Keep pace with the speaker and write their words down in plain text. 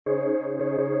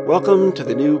Welcome to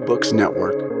the New Books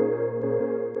Network.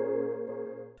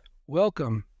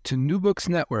 Welcome to New Books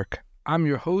Network. I'm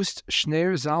your host,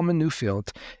 Schneur Zalman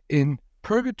Newfield. In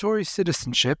Purgatory,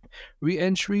 Citizenship,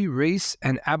 Reentry, Race,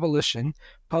 and Abolition,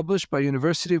 published by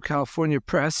University of California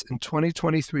Press in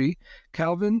 2023,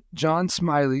 Calvin John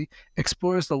Smiley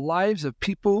explores the lives of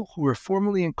people who were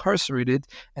formerly incarcerated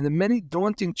and the many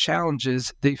daunting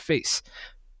challenges they face.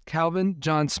 Calvin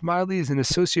John Smiley is an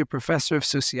associate professor of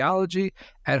sociology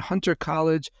at Hunter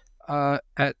College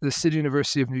at the City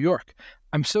University of New York.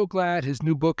 I'm so glad his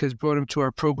new book has brought him to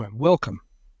our program. Welcome.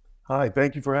 Hi,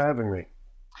 thank you for having me.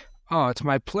 Oh, it's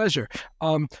my pleasure.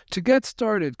 To get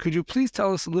started, could you please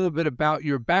tell us a little bit about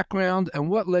your background and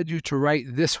what led you to write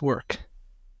this work?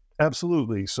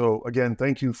 Absolutely. So again,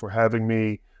 thank you for having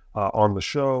me on the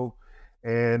show.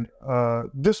 And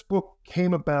this book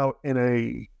came about in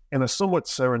a somewhat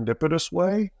serendipitous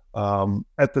way.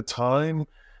 At the time,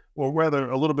 or rather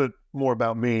a little bit more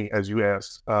about me, as you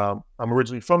asked. I'm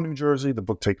originally from New Jersey. The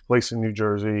book takes place in New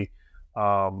Jersey.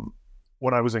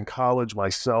 When I was in college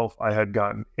myself, I had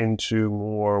gotten into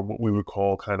more what we would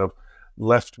call kind of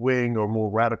left-wing or more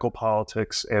radical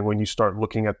politics. And when you start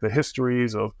looking at the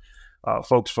histories of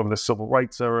folks from the Civil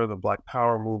Rights era, the Black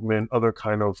Power movement, other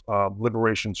kind of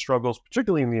liberation struggles,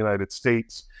 particularly in the United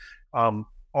States,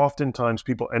 oftentimes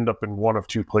people end up in one of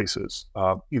two places,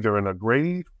 either in a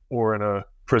grave or in a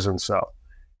prison cell.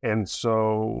 And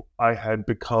so I had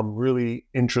become really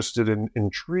interested and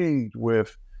intrigued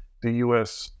with the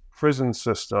U.S. prison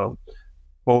system,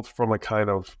 both from a kind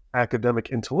of academic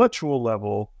intellectual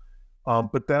level,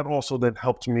 but that also then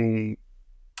helped me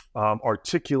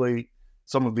articulate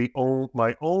some of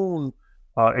my own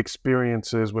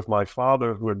experiences with my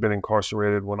father, who had been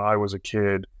incarcerated when I was a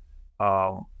kid,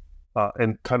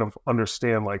 and kind of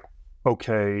understand, like,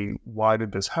 okay, why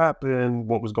did this happen?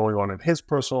 What was going on in his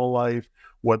personal life?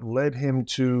 What led him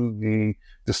to the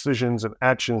decisions and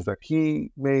actions that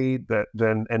he made that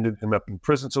then ended him up in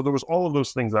prison? So there was all of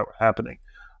those things that were happening.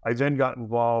 I then got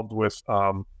involved with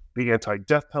the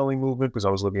anti-death penalty movement because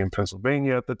I was living in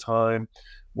Pennsylvania at the time,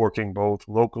 working both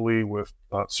locally with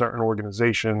certain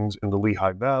organizations in the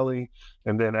Lehigh Valley,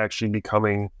 and then actually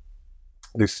becoming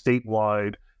the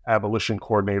statewide abolition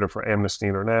coordinator for Amnesty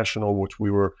International, which we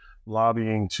were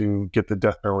lobbying to get the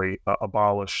death penalty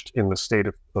abolished in the state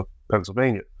of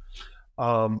Pennsylvania.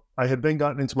 I had then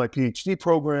gotten into my PhD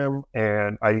program,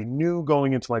 and I knew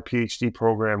going into my PhD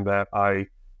program that I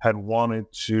had wanted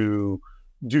to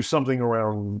do something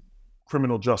around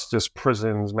criminal justice,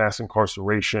 prisons, mass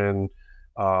incarceration.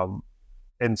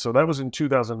 And so that was in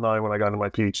 2009 when I got into my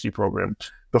PhD program.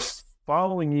 The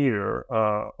following year,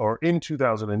 or in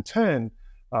 2010,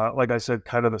 like I said,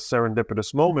 kind of the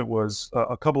serendipitous moment was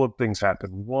a couple of things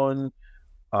happened. One,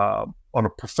 on a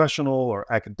professional or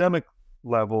academic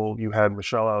level, you had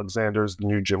Michelle Alexander's The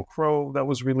New Jim Crow that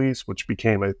was released, which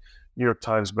became a New York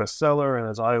Times bestseller. And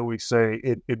as I always say,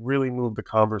 it really moved the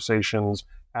conversations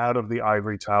out of the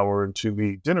ivory tower into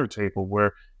the dinner table,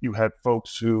 where you had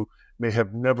folks who may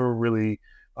have never really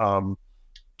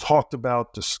talked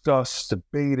about, discussed,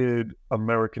 debated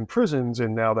American prisons,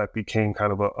 and now that became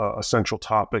kind of a central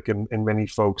topic in many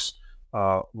folks'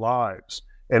 lives.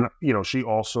 And, you know, she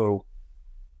also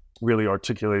really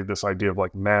articulated this idea of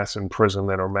like mass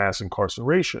imprisonment or mass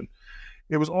incarceration.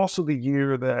 It was also the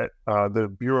year that the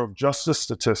Bureau of Justice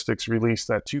Statistics released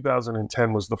that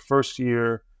 2010 was the first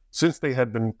year since they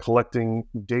had been collecting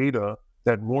data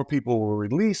that more people were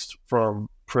released from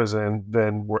prison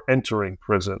than were entering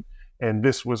prison. And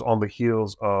this was on the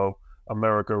heels of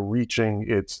America reaching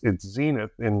its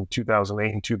zenith in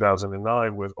 2008 and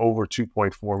 2009 with over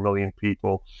 2.4 million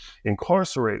people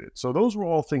incarcerated. So those were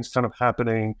all things kind of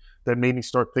happening that made me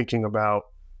start thinking about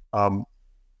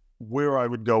where I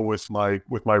would go with my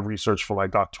research for my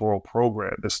doctoral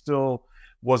program. This still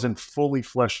wasn't fully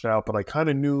fleshed out, but I kind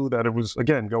of knew that it was,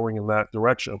 again, going in that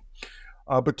direction.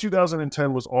 But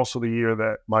 2010 was also the year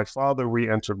that my father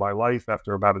re-entered my life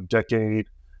after about a decade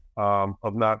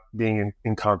of not being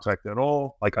in contact at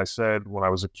all. Like I said, when I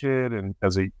was a kid and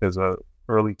as a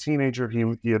early teenager,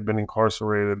 he had been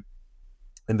incarcerated,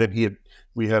 and then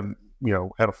we had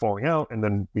a falling out, and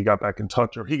then we got back in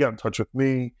touch, or he got in touch with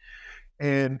me,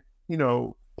 and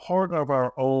part of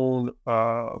our own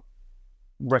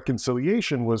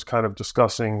reconciliation was kind of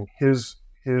discussing his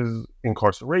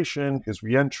incarceration, his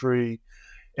reentry,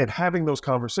 and having those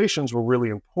conversations were really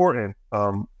important.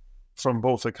 From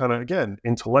both a kind of, again,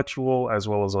 intellectual as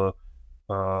well as a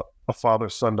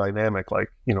father-son dynamic, like,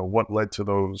 what led to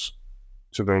those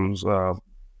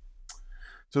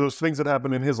So those things that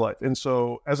happened in his life. And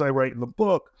so as I write in the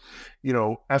book,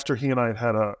 after he and I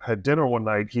had dinner one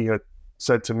night, he had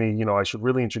said to me, I should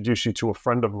really introduce you to a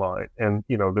friend of mine. And,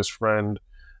 this friend,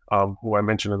 who I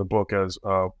mentioned in the book as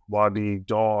Wadi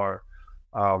Dar,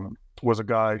 was a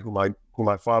guy who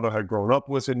my father had grown up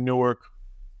with in Newark,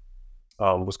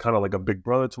 was kind of like a big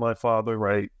brother to my father,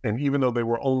 right? And even though they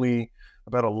were only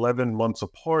about 11 months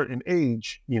apart in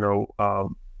age,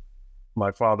 my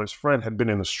father's friend had been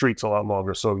in the streets a lot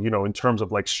longer. So, in terms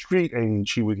of like street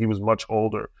age, he was much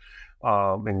older,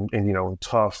 and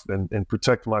tough and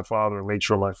protected my father and made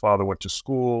sure my father went to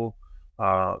school.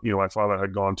 My father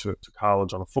had gone to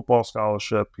college on a football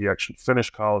scholarship. He actually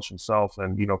finished college himself.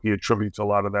 And, he attributes a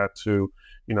lot of that to,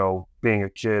 being a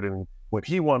kid. And when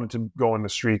he wanted to go in the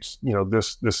streets,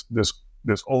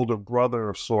 this older brother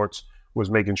of sorts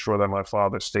was making sure that my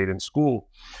father stayed in school.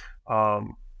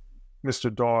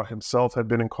 Mr. Dar himself had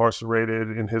been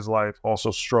incarcerated in his life, also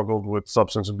struggled with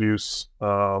substance abuse,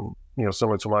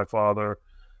 similar to my father.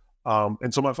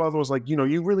 And so my father was like,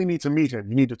 you really need to meet him.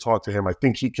 You need to talk to him. I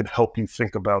think he can help you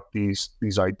think about these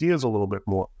ideas a little bit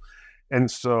more. And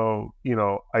so,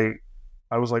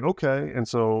 I was like, okay. And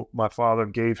so my father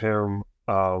gave him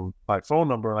my phone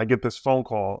number, and I get this phone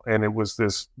call, and it was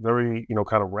this very,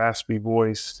 kind of raspy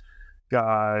voice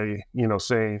guy,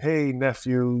 saying, hey,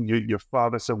 nephew, your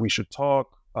father said we should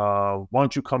talk. Why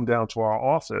don't you come down to our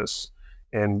office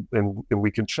and we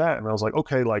can chat? And I was like,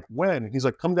 okay, like when? And he's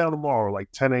like, come down tomorrow, like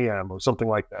 10 a.m. or something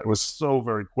like that. It was so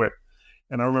very quick.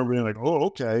 And I remember being like, oh,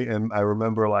 okay. And I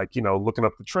remember like, looking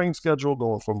up the train schedule,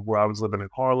 going from where I was living in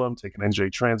Harlem, taking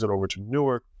NJ Transit over to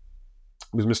Newark,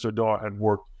 because Mr. Dar had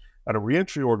worked at a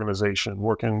reentry organization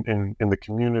working in the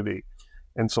community.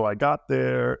 And so I got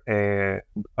there, and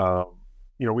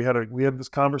we had this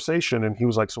conversation, and he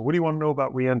was like, so what do you want to know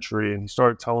about reentry? And he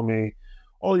started telling me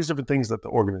all these different things that the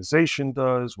organization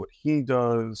does, what he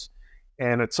does.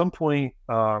 And at some point,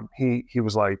 he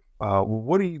was like,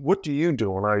 what do you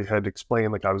do? And I had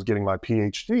explained like I was getting my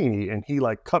PhD, and he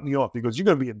like cut me off. He goes, you're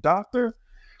going to be a doctor?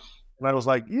 And I was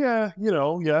like, yeah,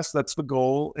 yes, that's the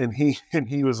goal. And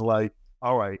he was like,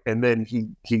 all right. And then he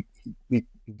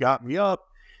got me up.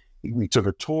 We took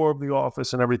a tour of the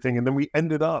office and everything. And then we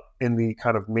ended up in the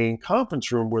kind of main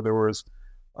conference room where there was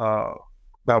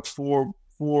about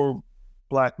four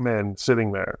Black men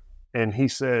sitting there. And he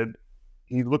said,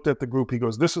 he looked at the group, he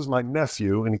goes, this is my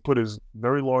nephew. And he put his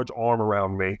very large arm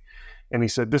around me. And he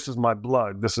said, this is my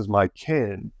blood. This is my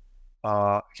kin.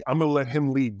 I'm going to let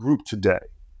him lead group today.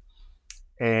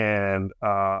 And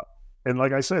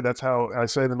like I said, that's how I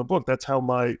say it in the book. That's how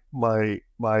my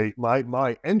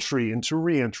entry into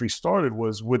reentry started,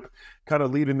 was with kind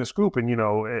of leading this group.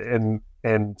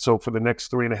 And so for the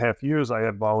next 3.5 years, I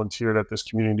had volunteered at this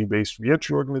community-based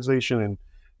reentry organization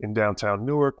in downtown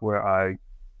Newark, where I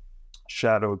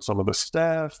shadowed some of the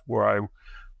staff, where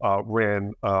I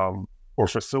ran or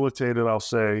facilitated, I'll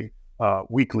say,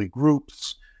 weekly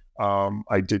groups.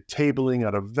 I did tabling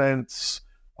at events.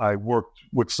 I worked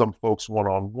with some folks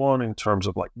one-on-one in terms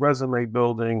of like resume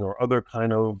building or other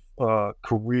kind of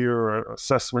career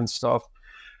assessment stuff.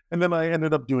 And then I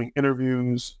ended up doing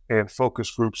interviews and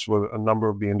focus groups with a number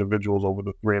of the individuals over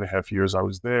the 3.5 years I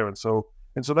was there. And so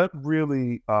that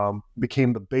really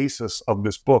became the basis of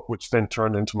this book, which then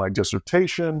turned into my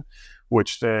dissertation,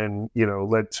 which then,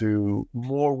 led to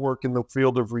more work in the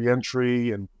field of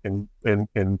reentry and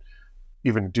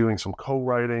even doing some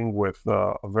co-writing with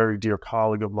a very dear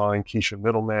colleague of mine, Keisha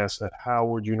Middlemass at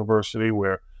Howard University,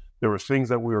 where there were things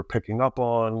that we were picking up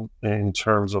on in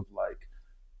terms of like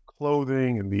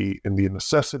clothing and the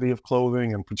necessity of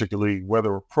clothing, and particularly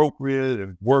weather appropriate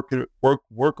and work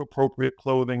appropriate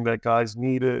clothing that guys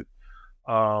needed.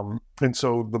 And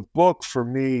so the book for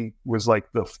me was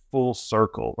like the full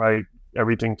circle, right?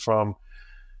 Everything from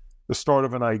the start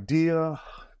of an idea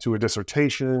to a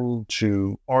dissertation,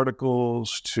 to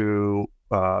articles, to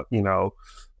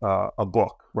a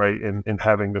book, right? And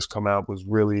having this come out was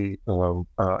really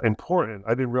important.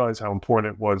 I didn't realize how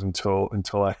important it was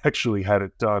until I actually had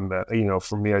it done. That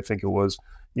for me, I think it was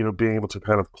being able to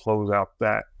kind of close out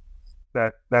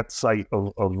that site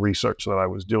of research that I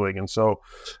was doing. And so,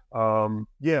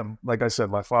 like I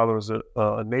said, my father was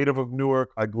a native of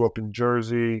Newark. I grew up in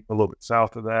Jersey, a little bit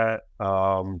south of that,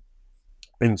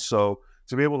 and so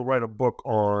to be able to write a book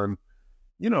on,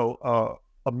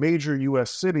 a major U.S.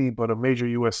 city, but a major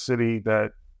U.S. city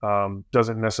that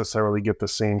doesn't necessarily get the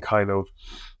same kind of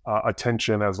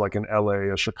attention as like an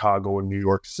LA, a Chicago, and New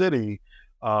York City.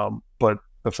 But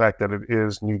the fact that it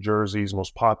is New Jersey's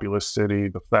most populous city,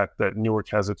 the fact that Newark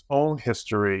has its own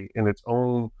history and its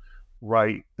own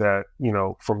right that,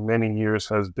 for many years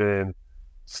has been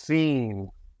seen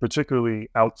particularly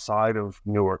outside of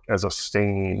Newark, as a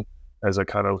stain, as a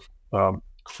kind of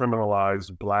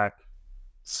criminalized Black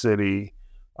city,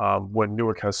 when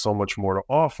Newark has so much more to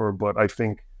offer. But I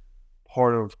think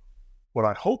part of what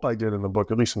I hope I did in the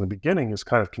book, at least in the beginning, is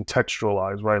kind of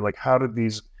contextualize, right? Like, how did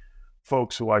these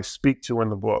folks who I speak to in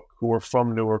the book, who are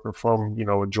from Newark or from,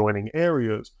 adjoining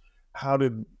areas, how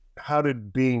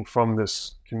did being from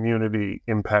this community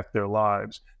impact their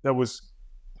lives that was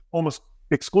almost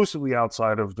exclusively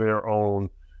outside of their own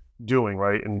doing,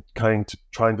 right? And trying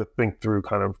to think through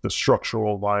kind of the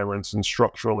structural violence and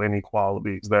structural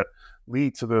inequalities that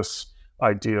lead to this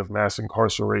idea of mass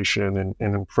incarceration and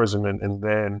imprisonment, and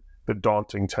then the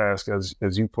daunting task,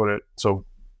 as you put it so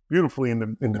beautifully in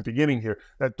the beginning here,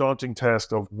 that daunting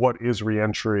task of what is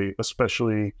reentry,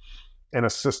 especially in a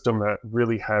system that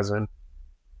really hasn't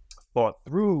thought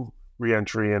through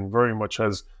reentry and very much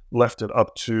has left it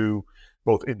up to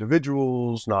both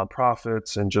individuals,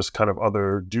 nonprofits, and just kind of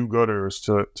other do-gooders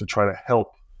to try to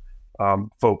help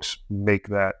folks make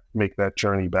that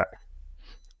journey back.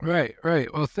 Right.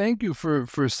 Well, thank you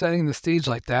for setting the stage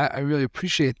like that. I really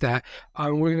appreciate that.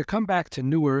 We're going to come back to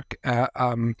Newark,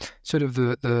 sort of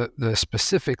the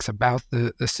specifics about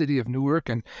the city of Newark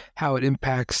and how it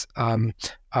impacts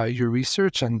your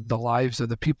research and the lives of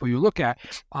the people you look at.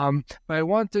 But I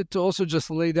wanted to also just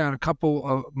lay down a couple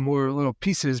of more little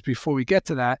pieces before we get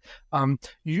to that.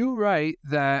 You write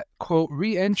that, quote,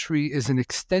 reentry is an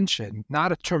extension,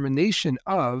 not a termination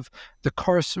of the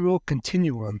carceral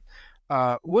continuum.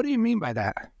 What do you mean by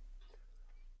that?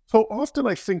 So often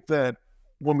I think that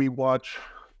when we watch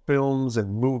films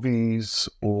and movies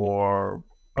or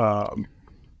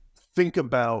think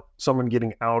about someone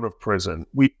getting out of prison,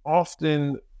 we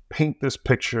often paint this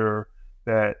picture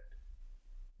that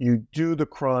you do the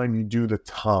crime, you do the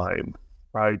time,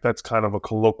 right? That's kind of a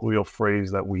colloquial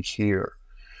phrase that we hear.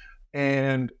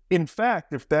 And in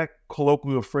fact, if that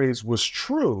colloquial phrase was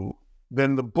true,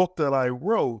 then the book that I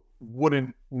wrote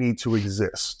wouldn't need to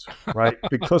exist, right?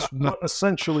 Because what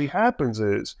essentially happens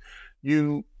is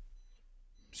you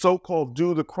so-called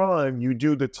do the crime, you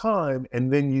do the time,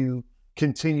 and then you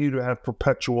continue to have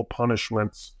perpetual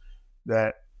punishments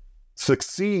that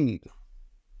succeed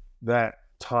that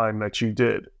time that you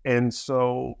did. And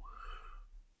so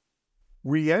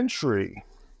reentry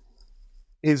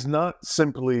is not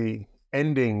simply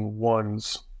ending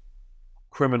one's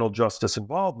criminal justice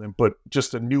involvement, but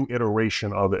just a new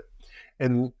iteration of it.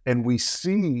 And we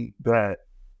see that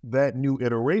new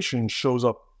iteration shows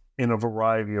up in a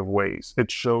variety of ways. It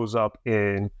shows up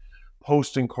in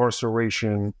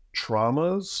post-incarceration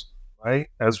traumas, right?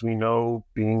 As we know,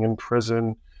 being in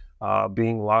prison,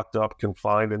 being locked up,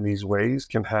 confined in these ways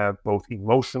can have both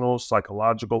emotional,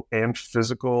 psychological, and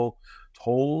physical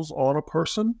tolls on a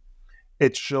person.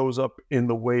 It shows up in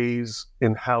the ways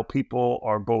in how people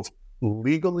are both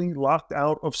legally locked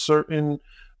out of certain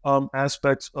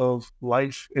aspects of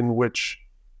life in which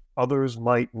others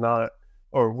might not,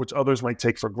 or which others might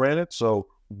take for granted. So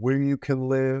where you can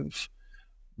live,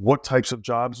 what types of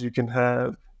jobs you can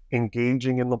have,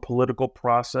 engaging in the political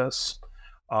process,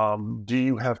 do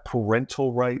you have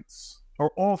parental rights,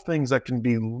 are all things that can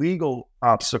be legal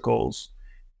obstacles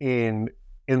in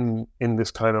this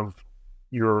kind of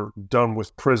you're done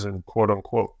with prison, quote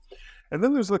unquote. And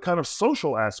then there's the kind of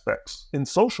social aspects and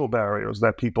social barriers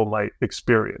that people might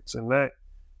experience. And that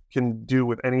can do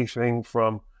with anything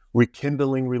from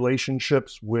rekindling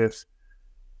relationships with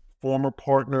former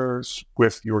partners,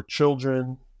 with your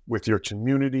children, with your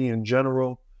community in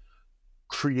general,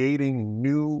 creating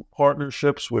new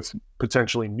partnerships with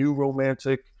potentially new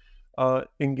romantic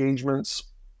engagements,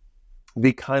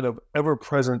 the kind of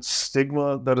ever-present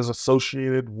stigma that is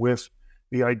associated with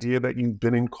the idea that you've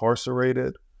been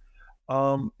incarcerated.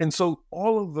 And so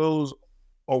all of those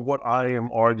are what I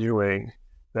am arguing,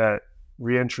 that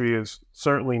reentry is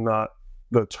certainly not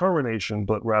the termination,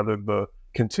 but rather the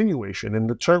continuation. And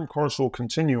the term carceral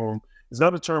continuum is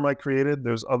not a term I created.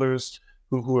 There's others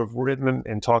who have written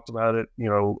and talked about it.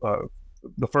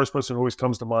 The first person who always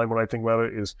comes to mind when I think about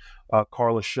it is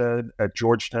Carla Shedd at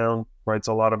Georgetown, writes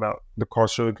a lot about the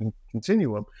carceral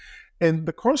continuum. And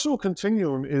the carceral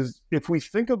continuum is, if we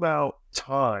think about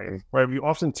time, right, we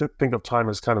often think of time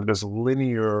as kind of this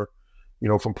linear,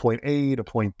 from point A to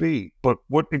point B. But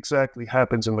what exactly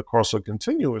happens in the carceral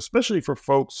continuum, especially for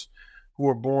folks who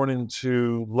are born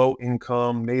into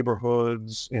low-income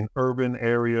neighborhoods in urban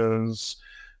areas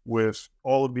with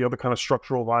all of the other kind of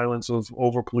structural violence of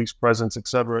over-police presence, et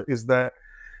cetera, is that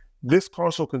this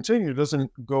carceral continuum doesn't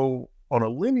go on a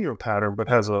linear pattern, but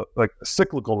has a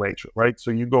cyclical nature, right?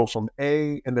 So you go from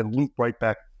A and then loop right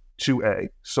back to A.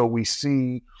 So we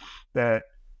see that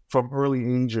from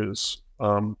early ages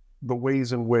the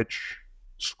ways in which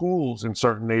schools in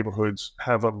certain neighborhoods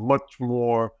have a much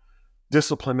more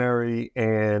disciplinary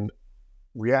and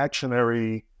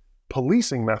reactionary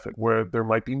policing method, where there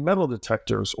might be metal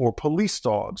detectors or police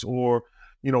dogs, or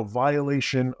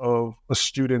violation of a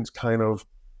student's kind of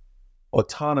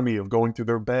autonomy of going through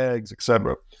their bags,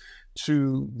 etc.,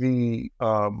 to the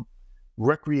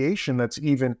recreation that's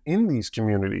even in these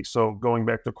communities. So going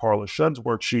back to Carla Shedd's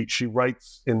work, she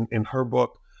writes in her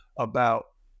book about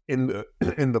in the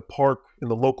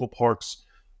local parks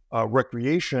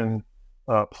recreation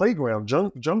playground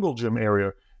jungle gym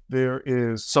area, there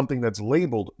is something that's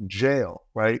labeled jail,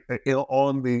 right,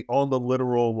 on the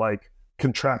literal like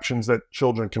contraptions that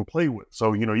children can play with.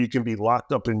 So you can be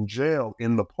locked up in jail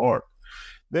in the park.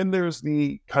 Then there's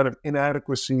the kind of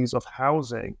inadequacies of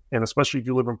housing, and especially if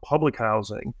you live in public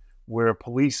housing, where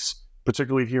police,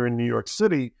 particularly here in New York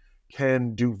City,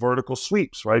 can do vertical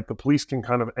sweeps, right? The police can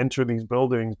kind of enter these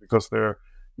buildings because they're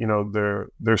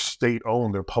state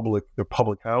owned, they're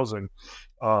public housing.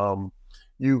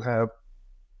 You have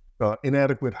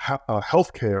inadequate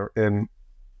health care and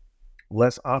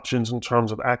less options in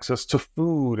terms of access to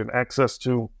food and access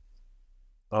to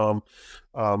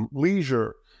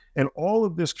leisure. And all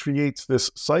of this creates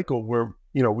this cycle where,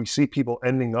 we see people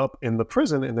ending up in the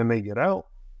prison, and then they get out,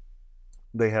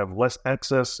 they have less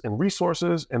access and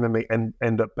resources, and then they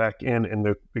end up back in, and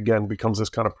there again becomes this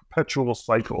kind of perpetual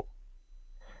cycle.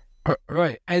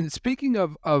 Right. And speaking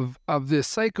of this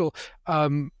cycle,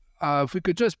 if we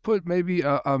could just put maybe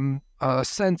a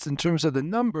sense in terms of the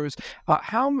numbers,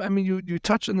 you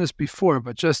touched on this before,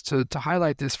 but just to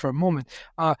highlight this for a moment,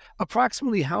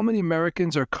 approximately how many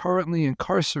Americans are currently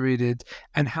incarcerated,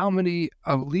 and how many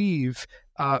leave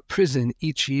prison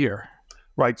each year?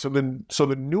 Right. So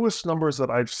the newest numbers that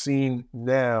I've seen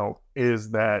now is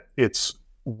that it's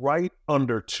right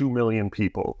under 2 million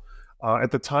people.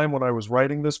 At the time when I was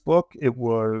writing this book, it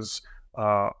was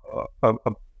about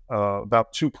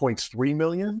 2.3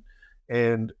 million.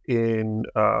 And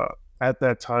at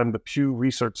that time, the Pew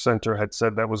Research Center had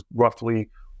said that was roughly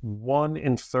 1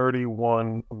 in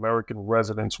 31 American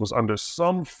residents was under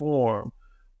some form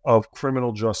of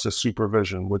criminal justice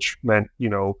supervision, which meant,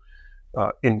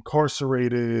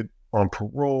 incarcerated, on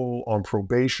parole, on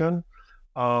probation.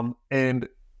 And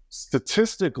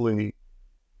statistically,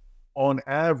 on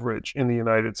average in the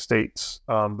United States,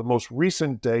 the most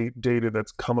recent data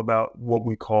that's come about what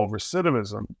we call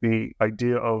recidivism, the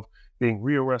idea of being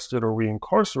rearrested or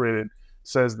reincarcerated,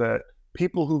 says that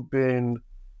people who've been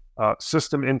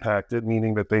system impacted,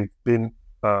 meaning that they've been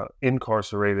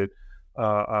incarcerated,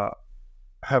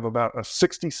 have about a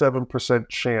 67%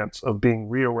 chance of being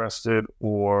rearrested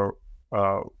or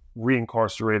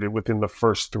reincarcerated within the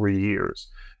first 3 years.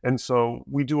 And so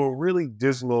we do a really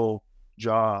dismal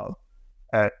job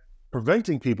at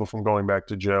preventing people from going back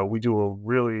to jail. We do a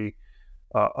really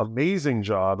amazing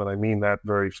job, and I mean that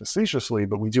very facetiously,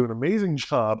 but we do an amazing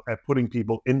job at putting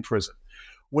people in prison.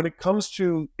 When it comes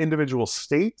to individual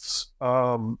states,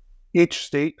 each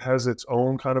state has its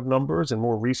own kind of numbers. In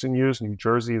more recent years, New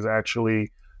Jersey has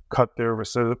actually cut their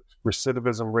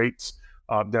recidivism rates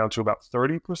down to about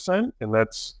 30%, and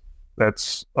that's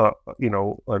a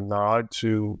nod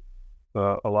to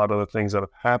a lot of the things that have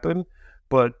happened.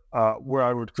 But where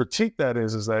I would critique that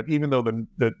is that even though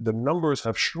the numbers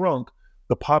have shrunk,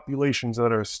 the populations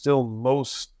that are still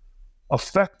most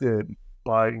affected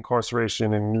by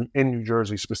incarceration in New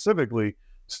Jersey specifically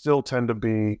still tend to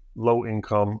be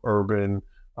low-income, urban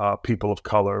people of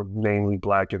color, namely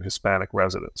Black and Hispanic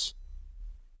residents.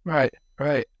 Right.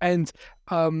 And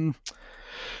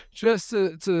just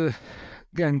to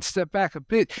again step back a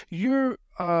bit, your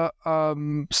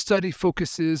study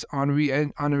focuses on a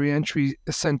reentry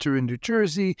center in New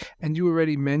Jersey, and you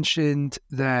already mentioned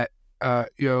that a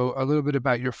little bit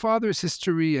about your father's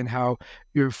history and how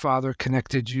your father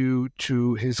connected you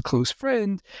to his close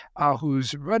friend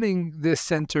who's running this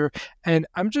center. And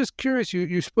I'm just curious,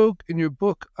 you spoke in your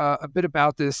book a bit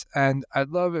about this, and I'd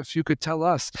love if you could tell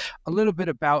us a little bit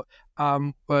about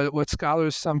what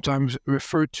scholars sometimes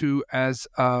refer to as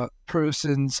a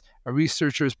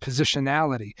researcher's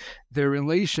positionality, their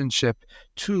relationship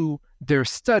to their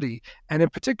study. And in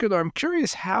particular, I'm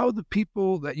curious how the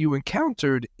people that you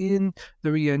encountered in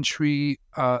the Reentry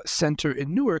Center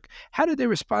in Newark, how did they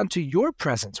respond to your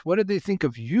presence? What did they think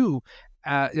of you?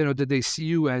 Did they see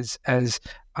you as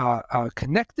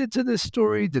connected to this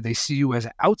story? Did they see you as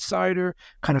an outsider,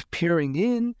 kind of peering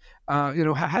in?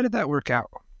 How did that work out?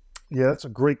 Yeah, that's a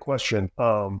great question,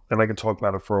 and I can talk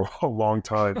about it for a long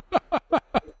time.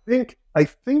 I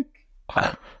think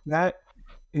that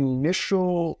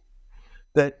initial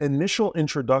that initial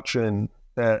introduction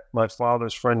that my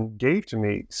father's friend gave to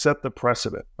me set the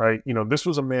precedent, right? This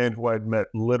was a man who I'd met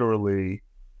literally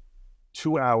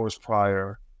 2 hours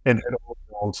prior and had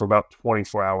known for about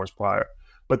 24 hours prior.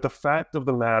 But the fact of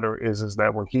the matter is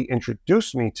that when he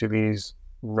introduced me to these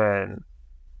men,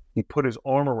 he put his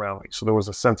arm around me. So there was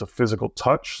a sense of physical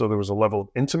touch. So there was a level of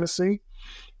intimacy.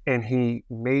 And he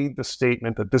made the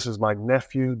statement that this is my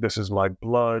nephew, this is my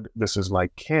blood, this is my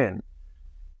kin.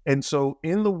 And so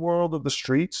in the world of the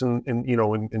streets and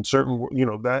in certain,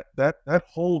 that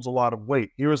holds a lot of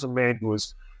weight. Here is a man who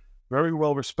is very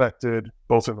well respected,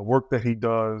 both in the work that he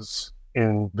does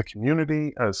in the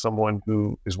community as someone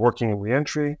who is working in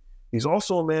reentry. He's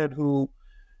also a man who,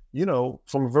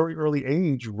 from a very early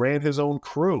age, ran his own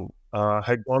crew,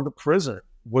 had gone to prison,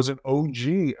 was an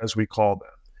OG, as we call them.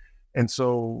 And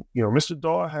so, Mr.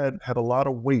 Daw had a lot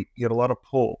of weight. He had a lot of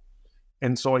pull.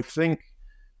 And so I think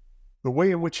the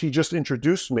way in which he just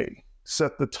introduced me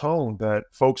set the tone that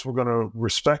folks were going to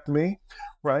respect me,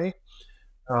 right?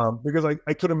 Because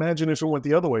I could imagine if it went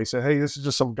the other way, say, hey, this is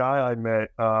just some guy I met.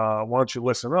 Why don't you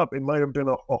listen up? It might have been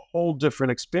a whole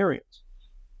different experience.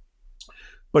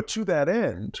 But to that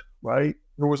end, right,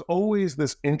 there was always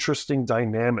this interesting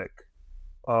dynamic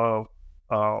of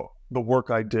the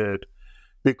work I did,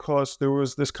 because there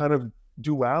was this kind of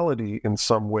duality in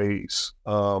some ways.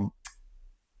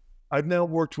 I've now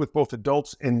worked with both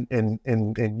adults and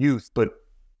youth, but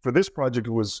for this project,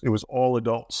 it was all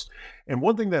adults. And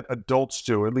one thing that adults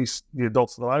do, at least the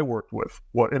adults that I worked with,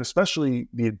 and especially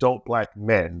the adult Black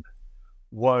men,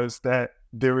 was that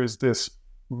there is this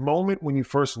moment when you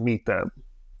first meet them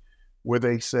where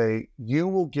they say, you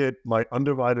will get my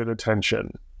undivided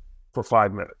attention for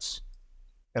 5 minutes.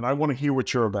 And I want to hear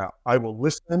what you're about. I will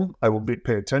listen. I will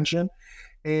pay attention.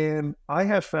 And I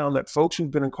have found that folks who've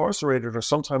been incarcerated are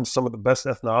sometimes some of the best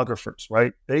ethnographers,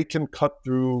 right? They can cut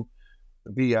through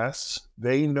the BS.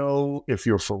 They know if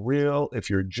you're for real, if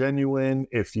you're genuine,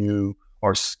 if you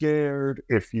are scared,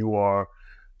 if you are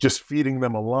just feeding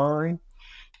them a line.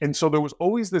 And so there was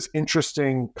always this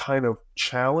interesting kind of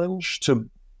challenge to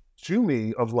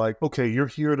me of like, okay, you're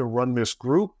here to run this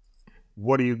group.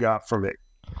 What do you got for me?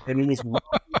 And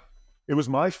it was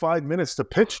my 5 minutes to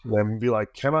pitch to them and be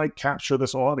like, can I capture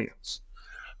this audience?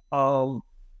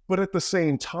 But at the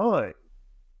same time,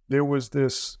 there was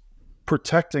this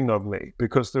protecting of me,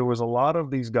 because there was a lot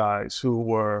of these guys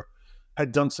who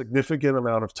had done significant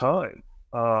amount of time,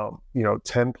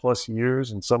 10 plus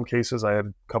years. In some cases, I had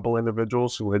a couple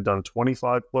individuals who had done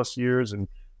 25 plus years, and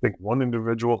I think one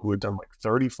individual who had done like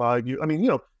 35 years. I mean,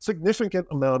 significant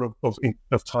amount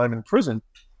of time in prison.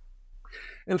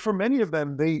 And for many of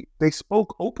them, they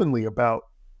spoke openly about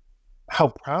how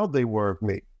proud they were of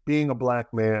me, being a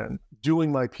Black man,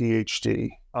 doing my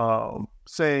PhD,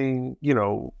 saying,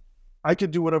 I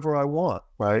could do whatever I want,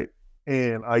 right?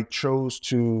 And I chose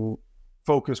to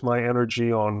focus my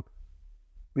energy on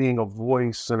being a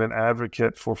voice and an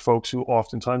advocate for folks who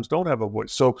oftentimes don't have a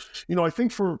voice. So, I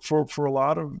think for a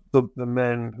lot of the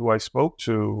men who I spoke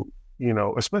to,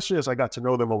 especially as I got to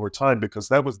know them over time, because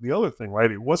that was the other thing,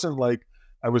 right? It wasn't like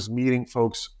I was meeting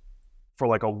folks for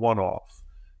like a one-off.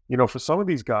 For some of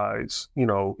these guys,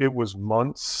 it was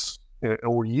months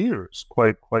or years,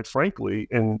 quite frankly,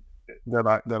 and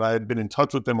that I had been in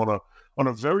touch with them on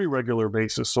a very regular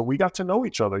basis. So we got to know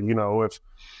each other, and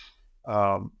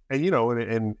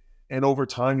over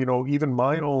time, even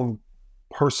my own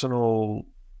personal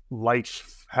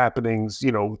life happenings,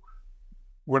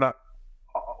 we're not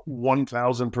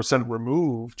 1,000%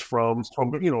 removed from,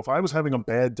 if I was having a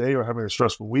bad day or having a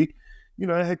stressful week, it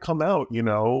had come out,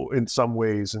 in some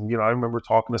ways. And, I remember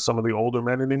talking to some of the older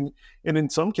men and in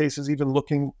some cases, even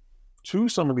looking to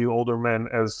some of the older men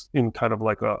as in kind of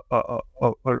like a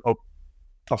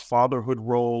fatherhood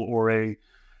role or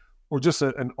just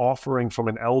an offering from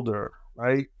an elder.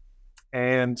 Right.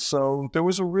 And so there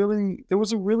was a really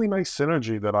nice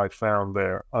synergy that I found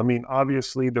there. I mean,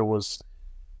 obviously there was,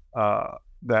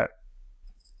 that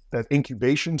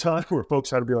incubation time where folks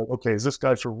had to be like, okay, is this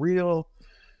guy for real?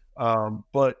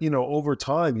 But over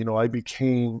time, I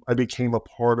became a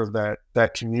part of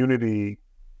that community,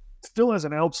 still as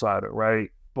an outsider, right?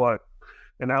 But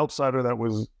an outsider that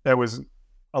was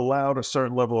allowed a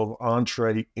certain level of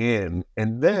entree in.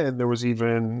 And then there was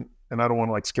even, and I don't want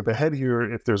to like skip ahead here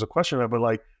if there's a question of it, but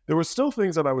like there were still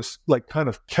things that I was like kind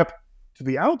of kept to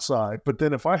the outside. But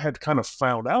then if I had kind of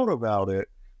found out about it,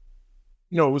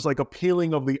 it was like a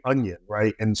peeling of the onion,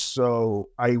 right? And so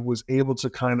I was able to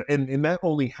kind of, and that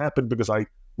only happened because I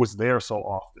was there so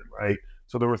often, right?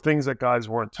 So there were things that guys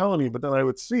weren't telling me, but then I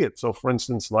would see it. So for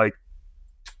instance, like,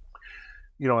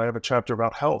 I have a chapter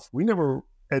about health. We never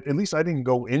at least I didn't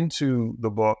go into the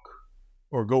book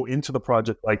or go into the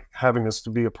project like having this to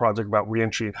be a project about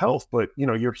reentry and health, but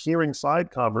you're hearing side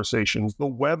conversations, the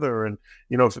weather, and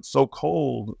if it's so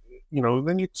cold,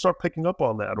 then you start picking up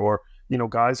on that, or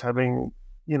guys having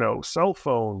cell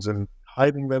phones and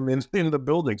hiding them in the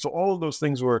building. So all of those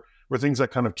things were things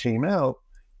that kind of came out,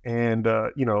 and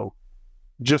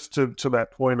just to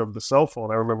that point of the cell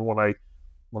phone, I remember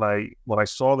when I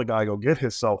saw the guy go get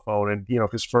his cell phone,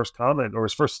 and his first comment or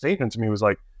his first statement to me was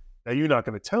like, "Now you're not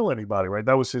going to tell anybody, right?"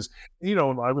 That was his,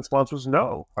 and my response was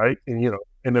no, right? And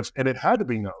and it had to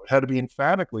be no, it had to be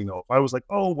emphatically no. If I was like,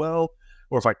 "Oh well,"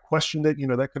 or if I questioned it,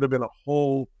 that could have been a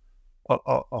whole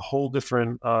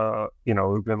different,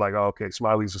 it'd been like, "Oh, okay,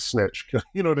 Smiley's a snitch,"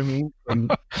 you know what I mean?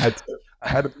 And I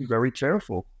had to be very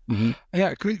careful. Mm-hmm.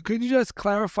 Yeah, could you just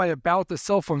clarify about the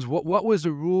cell phones? What was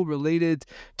the rule related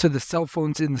to the cell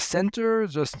phones in the center?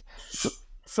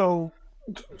 So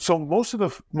most of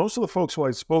the folks who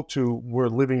I spoke to were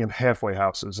living in halfway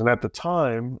houses, and at the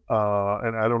time,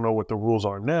 and I don't know what the rules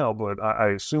are now, but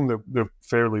I assume that they're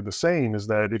fairly the same. Is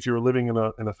that if you were living in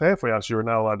a halfway house, you were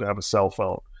not allowed to have a cell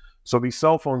phone. So these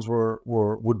cell phones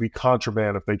would be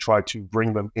contraband if they tried to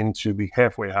bring them into the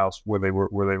halfway house where they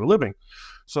were living.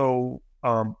 So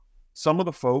some of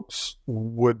the folks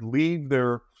would leave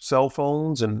their cell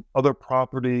phones and other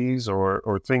properties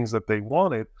or things that they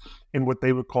wanted in what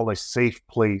they would call a safe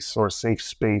place or a safe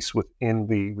space within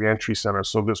the reentry center.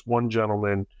 So this one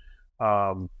gentleman,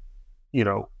 was,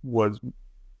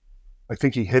 I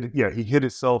think he hid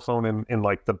his cell phone in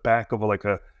like the back of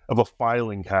a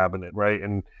filing cabinet, right?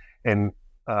 And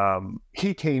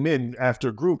he came in after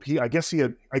a group. I guess he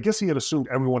had assumed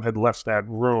everyone had left that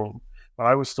room. But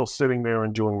I was still sitting there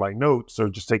and doing my notes or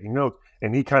just taking notes.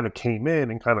 And he kind of came in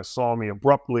and kind of saw me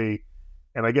abruptly.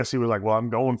 And I guess he was like, well, I'm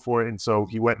going for it. And so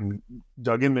he went and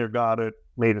dug in there, got it,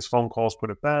 made his phone calls, put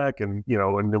it back, and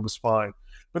and it was fine.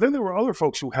 But then there were other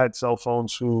folks who had cell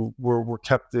phones who were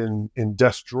kept in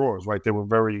desk drawers, right? They were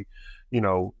very,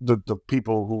 the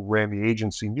people who ran the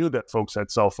agency knew that folks had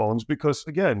cell phones because,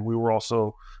 again, we were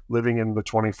also living in the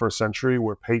 21st century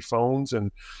where pay phones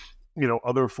and,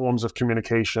 other forms of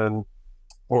communication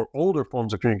or older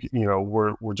forms of communication,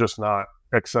 were just not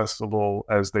accessible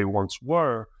as they once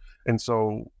were. And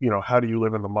so, how do you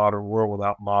live in the modern world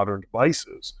without modern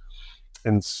devices?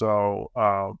 And so,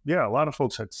 a lot of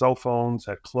folks had cell phones,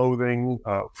 had clothing.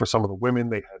 For some of the women,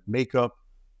 they had makeup,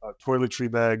 a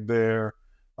toiletry bag there,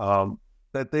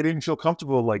 that they didn't feel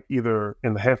comfortable, like either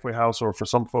in the halfway house or for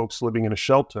some folks living in a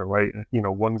shelter, right?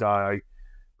 One guy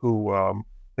who,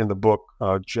 in the book,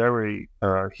 Jerry,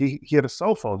 he had a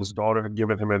cell phone. His daughter had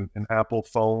given him an Apple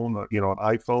phone, an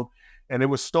iPhone, and it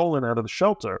was stolen out of the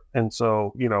shelter. And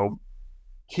so,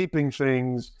 keeping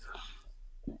things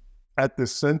at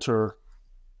this center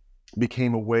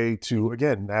became a way to,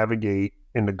 again, navigate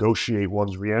and negotiate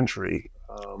one's reentry.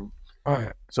 All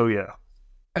right. So, yeah.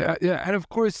 And of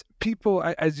course, people,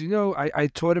 as you know, I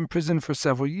taught in prison for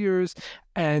several years,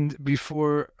 and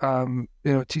before,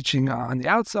 teaching on the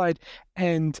outside,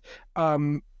 and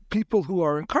people who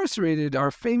are incarcerated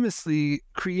are famously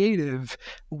creative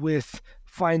with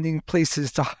finding places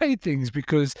to hide things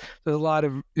because there's a lot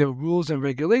of rules and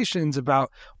regulations about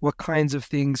what kinds of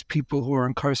things people who are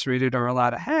incarcerated are allowed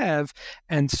to have,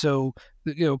 and so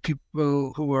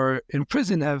people who are in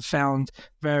prison have found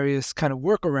various kind of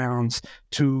workarounds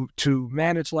to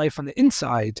manage life on the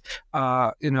inside,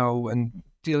 and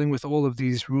dealing with all of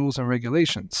these rules and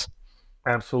regulations.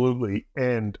 Absolutely,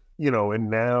 and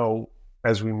now,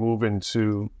 as we move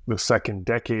into the second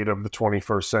decade of the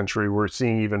 21st century, we're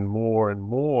seeing even more and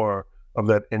more of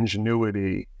that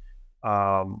ingenuity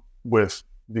with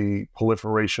the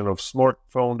proliferation of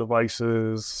smartphone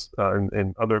devices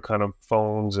and other kind of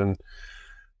phones and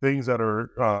things that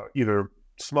are either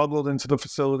smuggled into the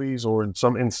facilities or in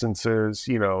some instances,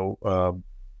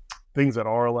 things that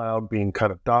are allowed being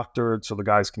kind of doctored so the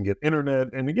guys can get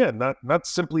internet. And again, not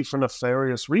simply for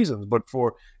nefarious reasons, but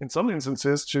for, in some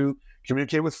instances, to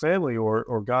communicate with family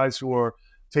or guys who are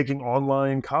taking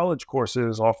online college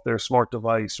courses off their smart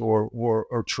device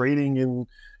or trading in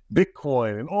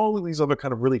Bitcoin and all of these other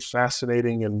kind of really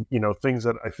fascinating and, things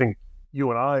that I think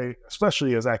you and I,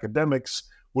 especially as academics,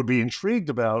 would be intrigued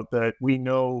about that we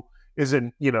know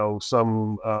isn't,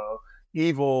 some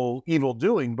evil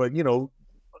doing, but,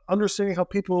 understanding how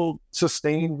people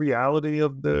sustain reality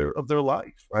of their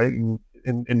life, right?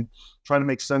 And trying to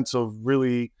make sense of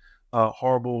really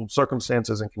horrible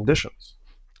circumstances and conditions.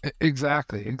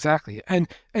 Exactly.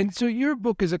 And so your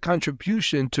book is a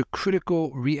contribution to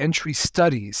critical reentry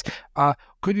studies.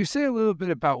 Could you say a little bit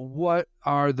about what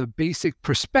are the basic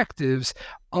perspectives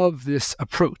of this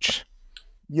approach?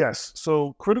 Yes.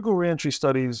 So critical reentry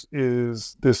studies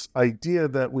is this idea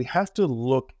that we have to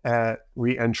look at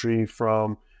reentry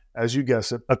from, as you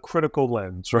guess it, a critical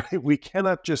lens, right? We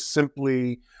cannot just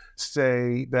simply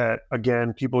say that,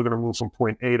 again, people are going to move from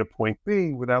point A to point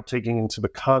B without taking into the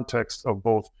context of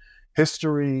both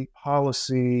history,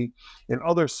 policy, and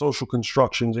other social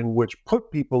constructions in which put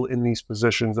people in these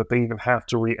positions that they even have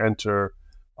to reenter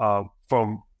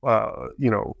from,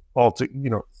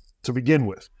 to begin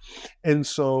with. And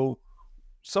so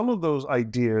some of those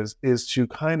ideas is to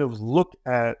kind of look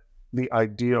at the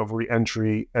idea of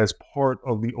reentry as part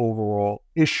of the overall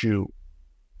issue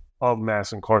of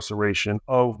mass incarceration,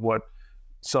 of what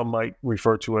some might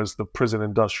refer to as the prison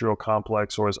industrial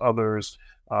complex, or as others,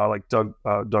 like Doug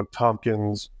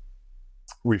Tompkins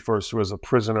refers to as a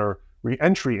prisoner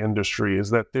reentry industry,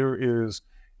 is that there is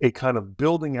a kind of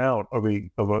building out of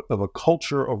a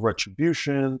culture of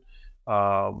retribution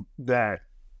that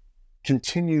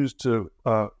continues to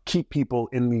keep people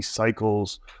in these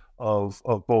cycles of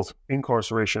both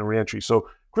incarceration and reentry. So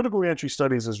critical reentry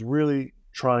studies is really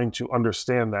trying to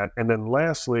understand that. And then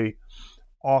lastly,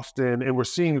 often, and we're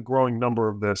seeing a growing number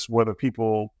of this, whether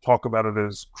people talk about it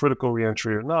as critical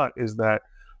reentry or not, is that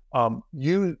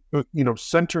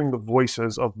centering the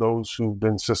voices of those who've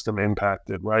been system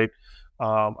impacted, right?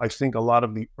 I think a lot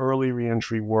of the early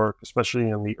reentry work, especially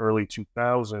in the early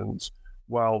 2000s,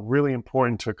 while really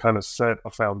important to kind of set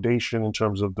a foundation in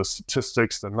terms of the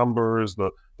statistics, the numbers,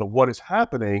 the what is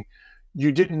happening,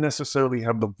 you didn't necessarily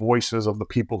have the voices of the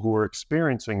people who were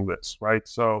experiencing this, right?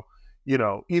 So,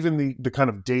 even the kind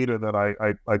of data that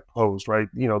I posed, right?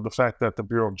 The fact that the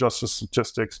Bureau of Justice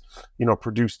Statistics,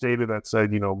 produced data that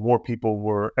said, more people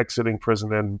were exiting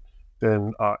prison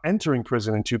than entering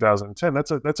prison in 2010.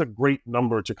 That's a great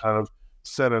number to kind of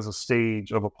set as a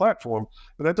stage of a platform,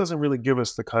 but that doesn't really give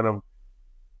us the kind of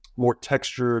more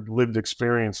textured lived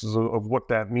experiences of what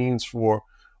that means for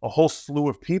a whole slew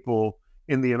of people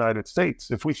in the United States.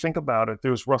 If we think about it,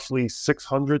 there's roughly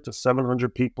 600 to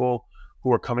 700 people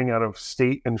who are coming out of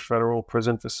state and federal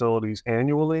prison facilities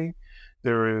annually.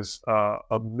 There is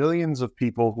millions of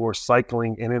people who are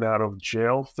cycling in and out of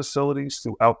jail facilities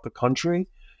throughout the country,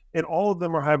 and all of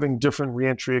them are having different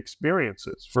reentry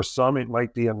experiences. For some, it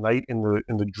might be a night in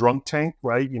the drunk tank,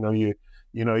 right?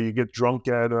 You get drunk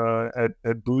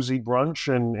at boozy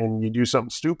brunch and you do something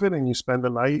stupid and you spend the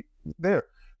night there.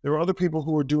 There are other people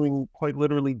who are doing quite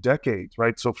literally decades,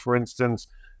 right? So, for instance,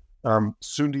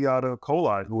 Sundiata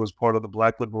Acoli, who was part of the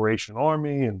Black Liberation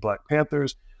Army and Black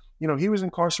Panthers, he was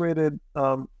incarcerated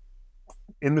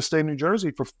in the state of New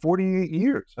Jersey for 48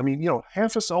 years. I mean,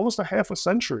 almost a half a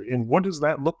century. And what does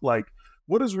that look like?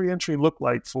 What does reentry look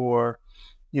like for,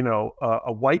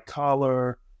 a white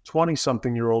collar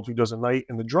 20-something-year-old who does a night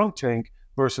in the drunk tank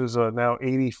versus a now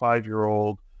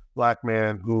 85-year-old Black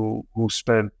man who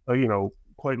spent,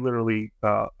 quite literally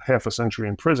half a century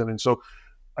in prison? And so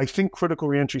I think critical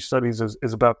reentry studies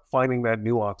is about finding that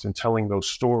nuance and telling those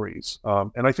stories.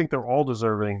 And I think they're all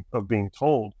deserving of being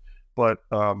told. But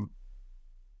I'll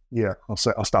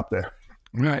stop there.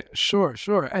 Right, sure.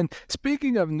 And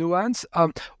speaking of nuance,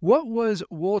 what was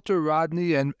Walter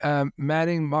Rodney and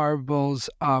Manning Marble's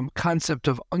concept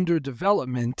of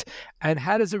underdevelopment, and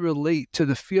how does it relate to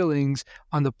the feelings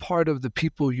on the part of the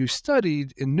people you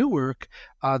studied in Newark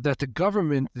that the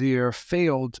government there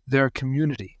failed their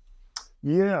community?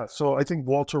 Yeah, so I think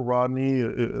Walter Rodney,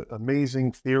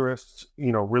 amazing theorist,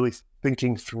 really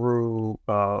thinking through,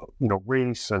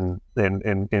 race and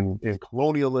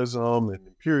colonialism and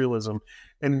imperialism.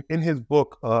 And in his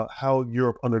book, How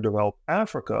Europe Underdeveloped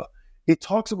Africa, he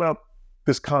talks about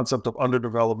this concept of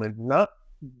underdevelopment not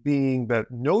being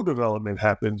that no development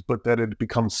happens, but that it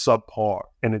becomes subpar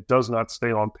and it does not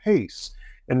stay on pace.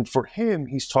 And for him,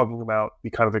 he's talking about the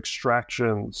kind of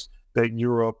extractions that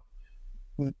Europe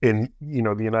in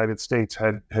the United States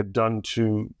had done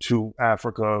to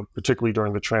Africa, particularly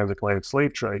during the transatlantic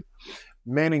slave trade.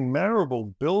 Manning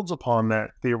Marable builds upon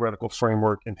that theoretical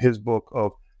framework in his book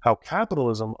of how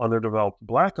capitalism underdeveloped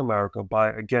Black America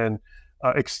by, again,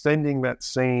 extending that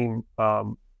same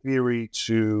theory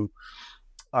to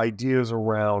ideas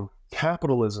around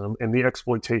capitalism and the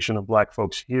exploitation of Black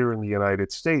folks here in the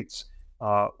United States,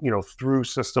 through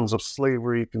systems of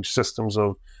slavery, through systems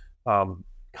of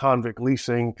convict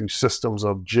leasing, through systems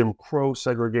of Jim Crow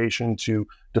segregation, to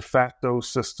de facto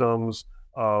systems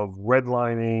of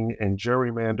redlining and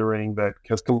gerrymandering that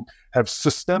have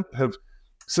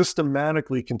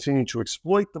systematically continued to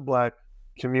exploit the Black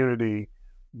community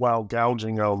while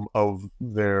gouging them of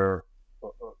their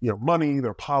money,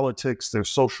 their politics, their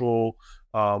social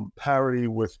parity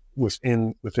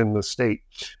within the state.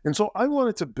 And so I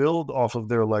wanted to build off of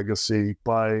their legacy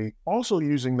by also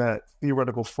using that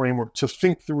theoretical framework to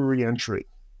think through reentry.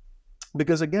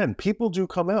 Because again, people do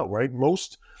come out, right?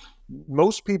 Most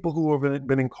people who have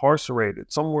been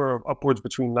incarcerated, somewhere upwards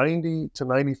between 90 to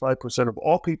 95% of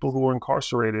all people who are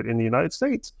incarcerated in the United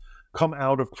States come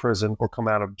out of prison or come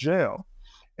out of jail.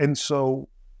 And so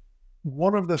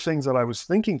one of the things that I was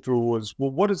thinking through was,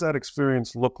 well, what does that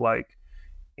experience look like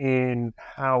in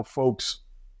how folks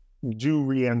do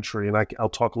reentry? And I'll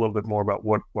talk a little bit more about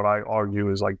what I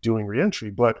argue is like doing reentry.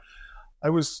 But I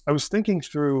was thinking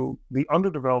through the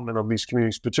underdevelopment of these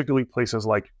communities, particularly places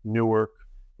like Newark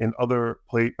and other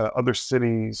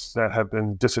cities that have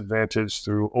been disadvantaged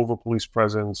through over-police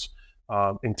presence,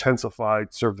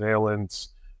 intensified surveillance,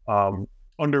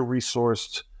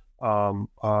 under-resourced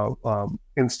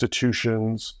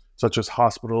institutions such as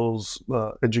hospitals,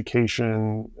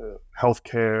 education,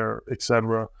 healthcare,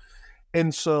 etc.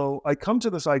 And so I come to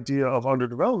this idea of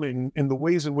underdevelopment in the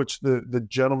ways in which the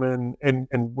gentlemen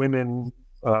and women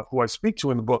who I speak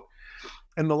to in the book,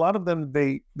 and a lot of them,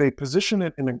 they position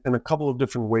it in a couple of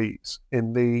different ways.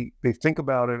 And they think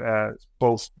about it as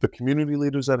both the community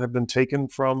leaders that have been taken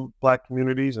from Black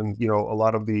communities. And, a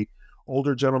lot of the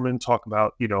older gentlemen talk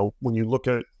about, when you look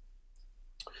at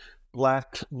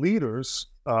Black leaders,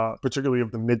 particularly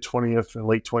of the mid-20th and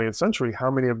late 20th century,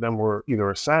 how many of them were either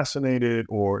assassinated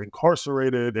or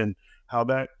incarcerated, and how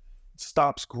that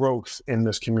stops growth in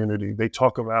this community. They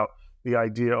talk about the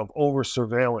idea of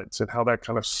over-surveillance and how that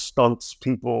kind of stunts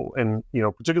people. And,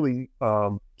 particularly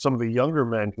some of the younger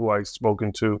men who I've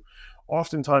spoken to,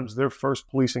 oftentimes their first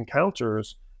police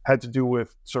encounters had to do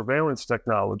with surveillance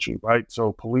technology, right?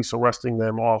 So police arresting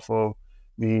them off of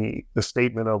the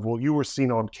statement of, well, you were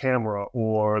seen on camera,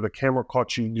 or the camera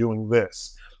caught you doing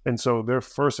this. And so their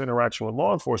first interaction with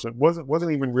law enforcement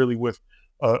wasn't even really with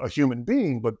a human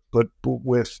being, but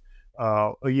with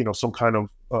some kind of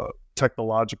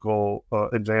technological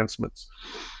advancements,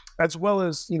 as well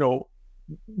as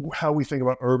how we think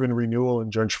about urban renewal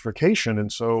and gentrification.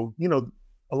 And so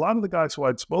a lot of the guys who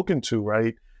I'd spoken to,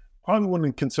 right, probably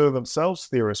wouldn't consider themselves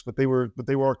theorists, but they were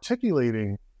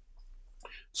articulating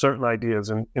certain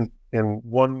ideas. And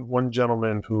one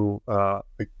gentleman who I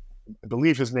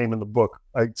believe his name in the book,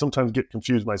 I sometimes get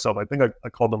confused myself. I think I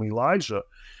called him Elijah.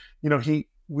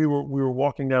 We were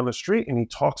walking down the street, and he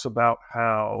talks about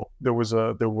how it was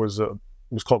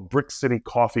called Brick City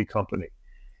Coffee Company,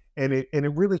 and it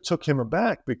really took him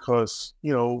aback because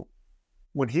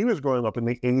when he was growing up in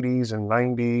the 80s and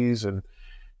 90s, and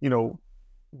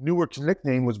Newark's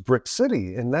nickname was Brick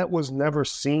City, and that was never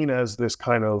seen as this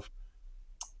kind of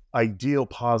ideal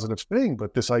positive thing,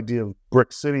 but this idea of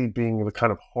Brick City being the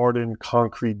kind of hardened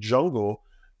concrete jungle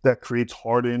that creates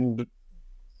hardened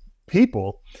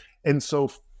people. And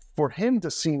so for him to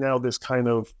see now this kind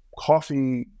of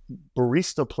coffee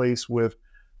barista place with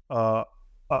a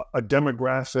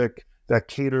demographic that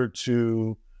catered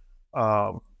to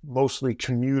mostly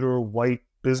commuter white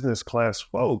business class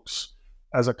folks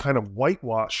as a kind of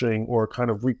whitewashing or kind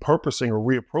of repurposing or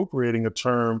reappropriating a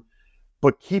term,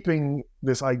 but keeping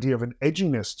this idea of an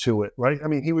edginess to it, right? I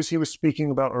mean, he was speaking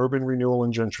about urban renewal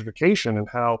and gentrification, and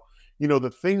how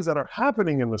the things that are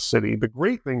happening in the city, the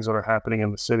great things that are happening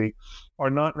in the city,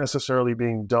 are not necessarily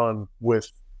being done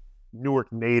with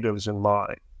Newark natives in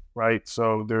mind, right?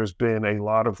 So there's been a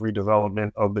lot of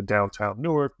redevelopment of the downtown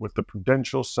Newark with the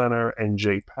Prudential Center,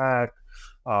 NJ Pack,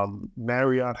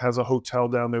 Marriott has a hotel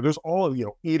down there. There's all of,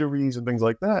 eateries and things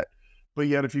like that. But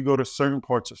yet if you go to certain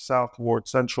parts of South Ward,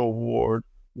 Central Ward,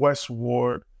 West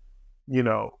Ward,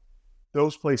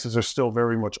 those places are still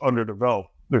very much underdeveloped.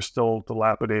 There's still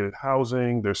dilapidated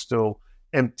housing. There's still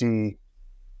empty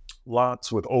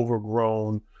lots with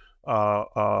overgrown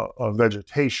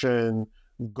vegetation,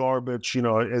 garbage,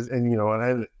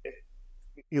 and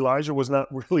Elijah was not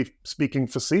really speaking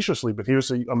facetiously, but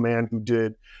here's a man who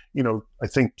did, I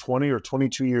think 20 or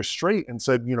 22 years straight, and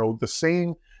said, the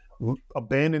same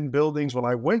abandoned buildings when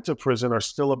I went to prison are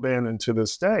still abandoned to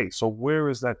this day. So where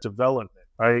is that development,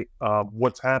 right?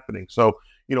 What's happening? So,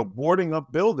 boarding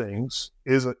up buildings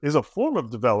is a form of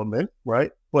development,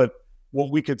 right? But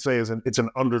what we could say is it's an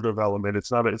underdevelopment.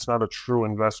 It's not a true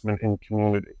investment in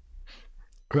community.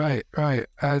 Right.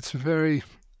 It's very,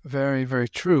 very, very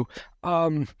true.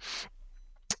 You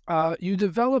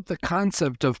developed the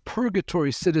concept of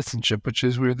purgatory citizenship, which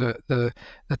is where the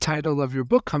title of your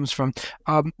book comes from.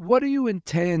 What do you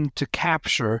intend to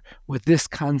capture with this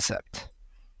concept?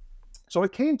 So I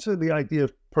came to the idea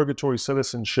of purgatory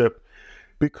citizenship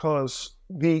because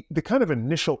the kind of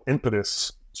initial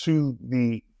impetus to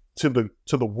the to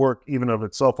the work even of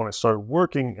itself when I started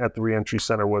working at the Reentry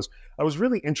Center was I was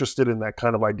really interested in that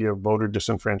kind of idea of voter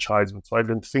disenfranchisement. So I've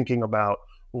been thinking about,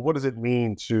 well, what does it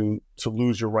mean to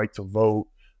lose your right to vote?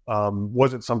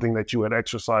 Was it something that you had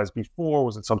exercised before?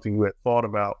 Was it something you had thought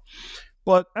about?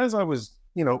 But as I was,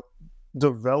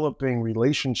 developing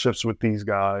relationships with these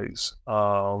guys,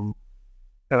 and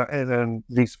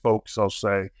these folks, I'll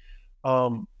say,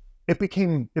 it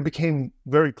became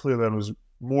very clear that it was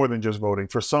more than just voting.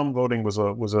 For some, voting was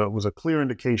a clear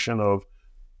indication of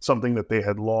something that they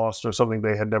had lost or something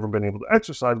they had never been able to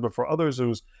exercise. But for others, it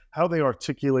was how they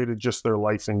articulated just their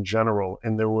life in general.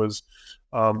 And there was,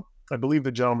 I believe,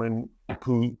 the gentleman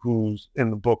who's in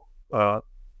the book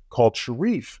called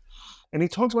Sharif, and he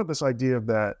talks about this idea of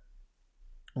that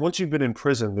once you've been in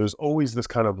prison, there's always this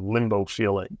kind of limbo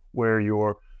feeling where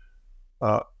you're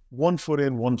 1 foot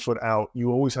in, 1 foot out.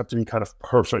 You always have to be kind of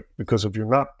perfect, because if you're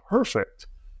not perfect,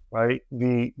 right,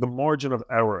 the margin of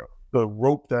error, the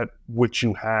rope that which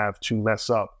you have to mess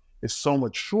up is so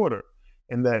much shorter,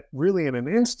 and that really in an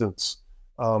instance,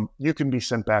 you can be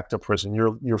sent back to prison.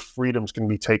 Your freedoms can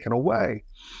be taken away.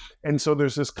 And so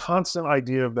there's this constant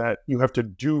idea of that you have to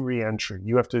do reentry.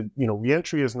 You have to,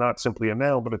 reentry is not simply a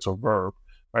noun, but it's a verb,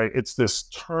 right? It's this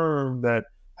term that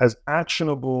has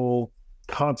actionable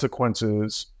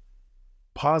consequences,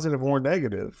 positive or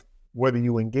negative, whether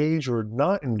you engage or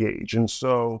not engage. And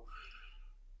so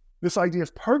this idea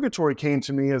of purgatory came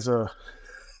to me as I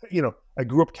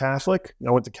grew up Catholic. I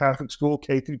went to Catholic school,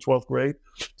 K through 12th grade.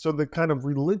 So the kind of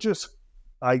religious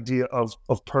idea of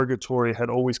purgatory had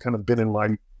always kind of been in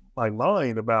my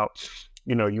mind about,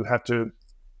 you have to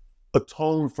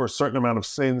atone for a certain amount of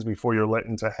sins before you're let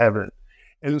into heaven.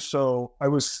 And so I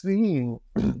was seeing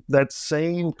that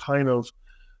same kind of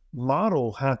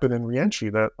model happen in reentry,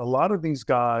 that a lot of these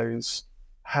guys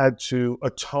had to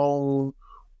atone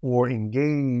or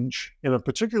engage in a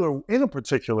particular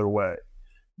way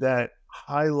that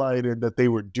highlighted that they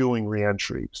were doing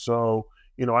reentry. So,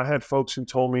 I had folks who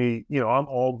told me, I'm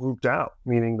all grouped out,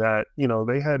 meaning that,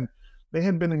 they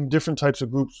had been in different types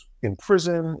of groups in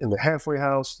prison, in the halfway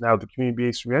house, now the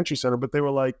community-based reentry center, but they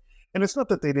were like, and it's not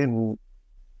that they didn't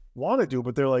want to do,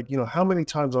 but they're like, how many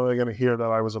times am I going to hear that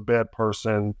I was a bad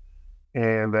person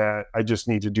and that I just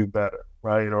need to do better,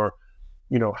 right? Or,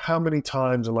 how many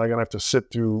times am I going to have to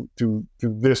sit through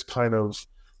this kind of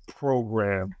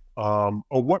program? Or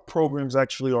what programs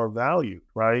actually are valued,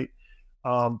 right?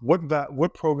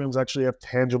 What programs actually have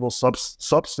tangible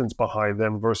substance behind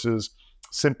them versus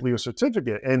simply a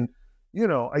certificate? And,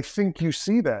 I think you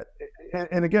see that.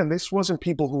 And again, this wasn't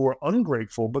people who were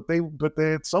ungrateful, but they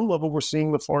at some level were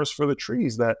seeing the forest for the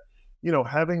trees, that,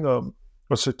 having a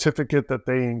certificate that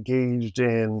they engaged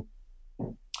in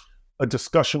a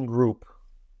discussion group,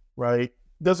 right,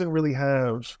 doesn't really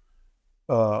have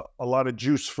a lot of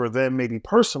juice for them, maybe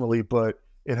personally, but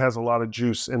it has a lot of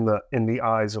juice in the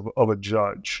eyes of a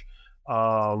judge.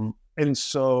 And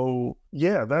so,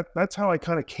 yeah, that's how I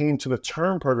kind of came to the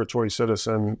term purgatory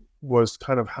citizen, was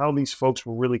kind of how these folks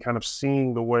were really kind of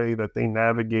seeing the way that they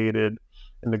navigated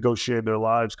and negotiated their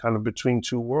lives kind of between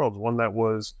two worlds. One that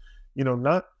was,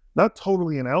 not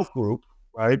totally an out group,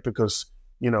 right? Because,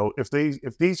 if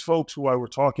these folks who I were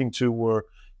talking to were,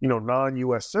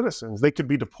 non-U.S. citizens, they could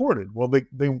be deported. Well, they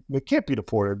can't be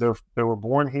deported. They were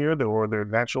born here, they're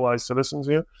naturalized citizens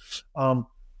here.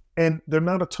 And they're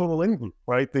not a total in-group,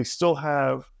 right? They still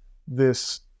have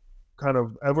this kind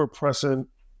of ever-present,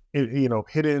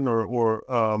 hidden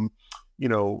or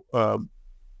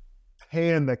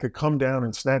hand that could come down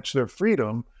and snatch their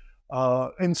freedom.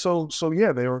 And so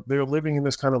yeah, they're living in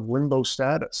this kind of limbo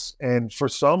status. And for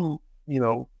some,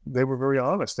 they were very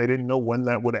honest. They didn't know when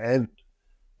that would end.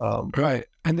 Right.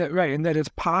 And that it's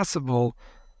possible,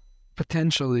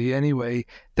 potentially anyway,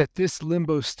 that this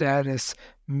limbo status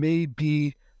may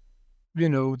be,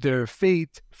 their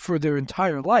fate for their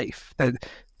entire life. That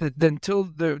until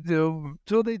they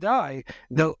die,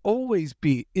 they'll always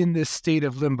be in this state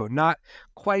of limbo, not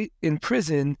quite in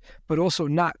prison, but also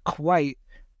not quite,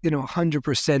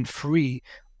 100% free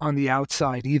on the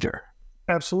outside either.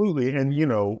 Absolutely. And,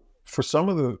 for some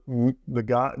of the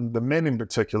men in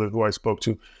particular who I spoke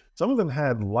to, some of them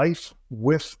had life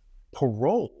with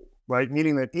parole, right?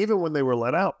 Meaning that even when they were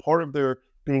let out, part of their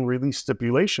being released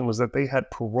stipulation was that they had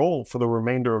parole for the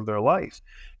remainder of their life.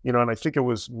 And I think it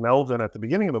was Melvin at the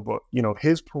beginning of the book,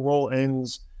 his parole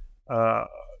ends,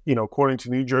 according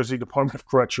to New Jersey Department of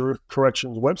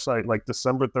Corrections website, like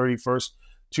December 31st,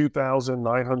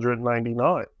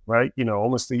 2,999, right?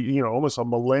 Almost a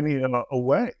millennium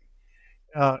away.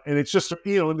 And it's just,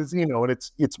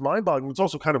 it's mind-boggling. It's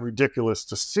also kind of ridiculous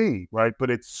to see, right? But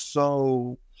it's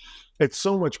it's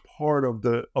so much part of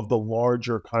the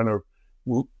larger kind of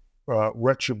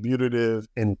retributive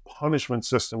and punishment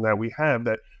system that we have,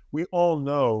 that we all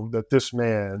know that this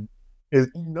man is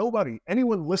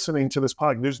anyone listening to this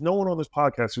podcast, there's no one on this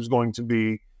podcast who's going to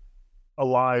be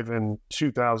alive in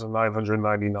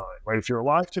 2,999, right? If you're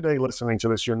alive today listening to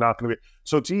this, you're not going to be.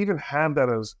 So to even have that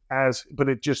but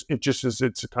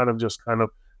it's kind of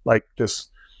like this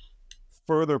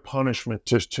further punishment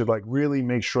just to like really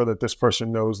make sure that this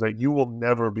person knows that you will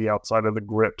never be outside of the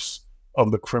grips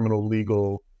of the criminal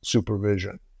legal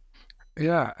supervision.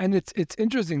 Yeah, and it's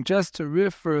interesting, just to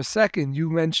riff for a second, you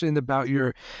mentioned about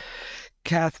your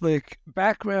Catholic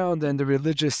background and the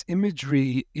religious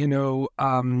imagery,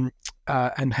 and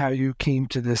how you came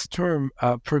to this term,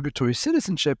 purgatory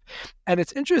citizenship. And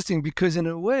it's interesting because in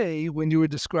a way, when you were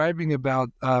describing about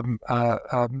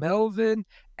Melvin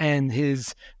and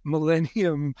his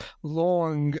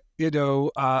millennium-long,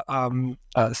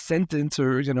 sentence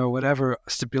or, whatever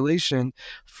stipulation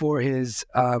for his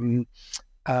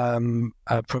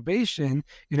probation,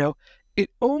 it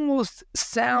almost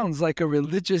sounds like a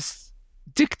religious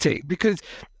dictate, because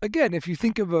again, if you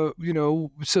think of a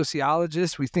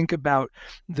sociologist, we think about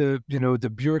the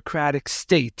bureaucratic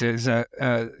state as in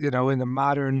the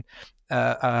modern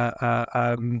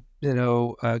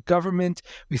government.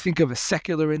 We think of a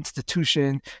secular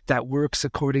institution that works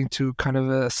according to kind of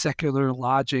a secular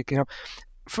logic.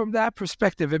 From that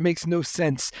perspective, it makes no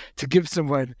sense to give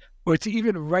someone, or to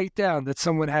even write down that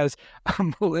someone has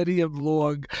a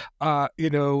millennium-long, parole.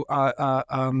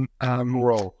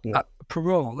 Yeah.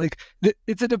 Parole. Like,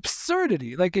 it's an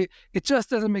absurdity. Like, it just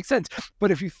doesn't make sense. But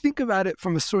if you think about it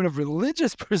from a sort of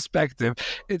religious perspective,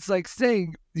 it's like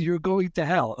saying you're going to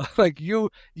hell. Like, you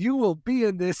will be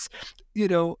in this,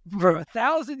 for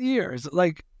 1,000 years.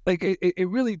 Like it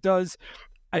really does.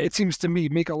 It seems to me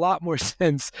make a lot more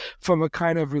sense from a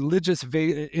kind of religious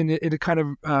in a kind of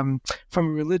from a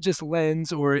religious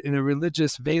lens or in a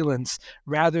religious valence,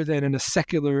 rather than in a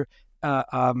secular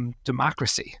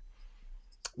democracy.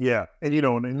 Yeah, and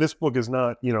and this book is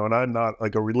not, and I'm not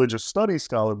like a religious studies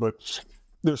scholar, but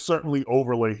there's certainly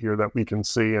overlay here that we can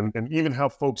see, and even how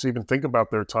folks even think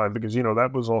about their time, because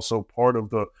that was also part of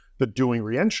the doing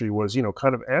reentry was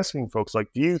kind of asking folks, like,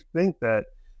 do you think that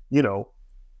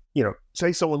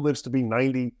say someone lives to be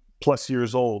 90 plus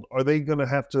years old, are they going to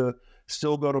have to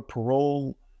still go to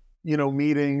parole,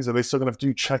 meetings? Are they still going to have to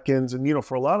do check-ins? And,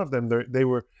 for a lot of them, they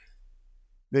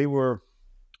were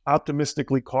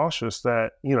optimistically cautious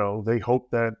that, they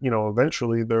hoped that,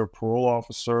 eventually their parole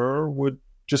officer would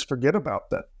just forget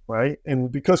about them. Right.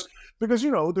 And because,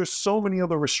 there's so many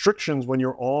other restrictions when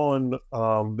you're on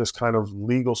this kind of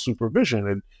legal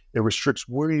supervision. It restricts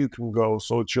where you can go.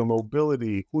 So it's your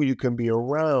mobility, who you can be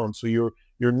around. So your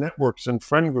networks and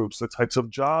friend groups, the types of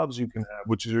jobs you can have,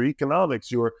 which is your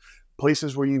economics, your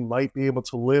places where you might be able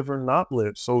to live or not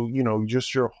live. So,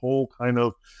 just your whole kind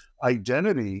of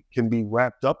identity can be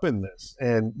wrapped up in this.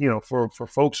 And, for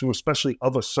folks who, especially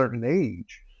of a certain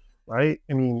age, right?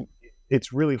 I mean,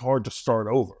 it's really hard to start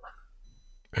over.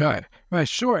 Right,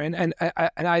 sure, and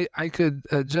I could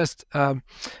just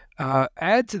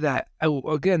add to that.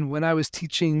 Again, when I was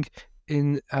teaching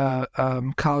in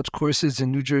college courses in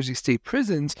New Jersey state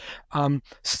prisons,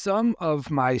 some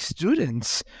of my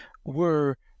students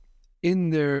were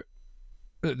in their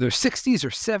 60s or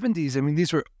 70s. I mean,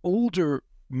 these were older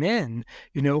men,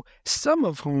 some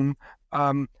of whom,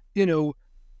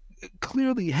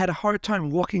 clearly had a hard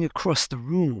time walking across the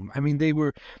room. I mean, they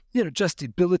were, just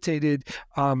debilitated.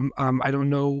 I don't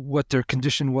know what their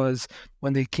condition was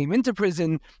when they came into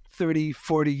prison 30,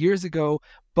 40 years ago,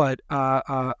 but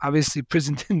obviously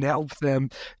prison didn't help them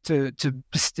to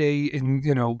stay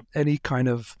in, any kind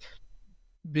of,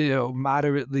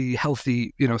 moderately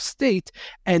healthy, state.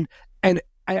 And I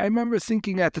remember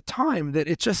thinking at the time that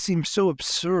it just seemed so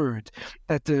absurd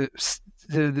that the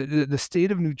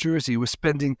state of New Jersey was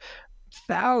spending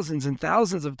thousands and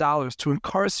thousands of dollars to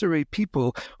incarcerate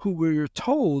people who were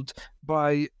told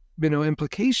by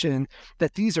implication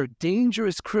that these are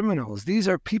dangerous criminals. These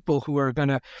are people who are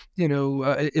gonna,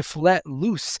 if let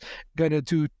loose, gonna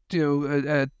do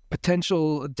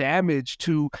potential damage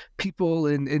to people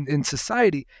in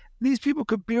society. These people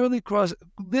could barely cross,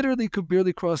 could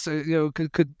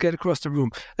get across the room.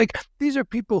 Like, these are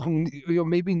people who,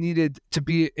 maybe needed to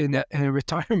be in a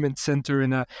retirement center,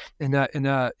 in a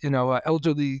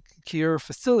elderly care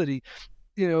facility.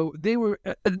 They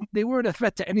weren't a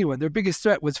threat to anyone. Their biggest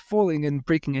threat was falling and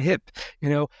breaking a hip,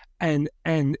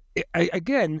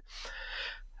 again,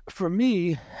 for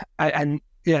me, and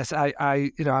Yes,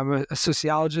 I'm a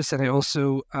sociologist, and I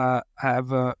also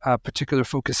have a particular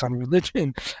focus on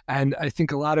religion, and I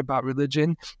think a lot about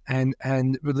religion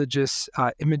and religious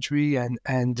imagery and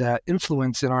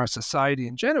influence in our society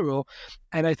in general,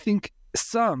 and I think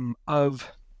some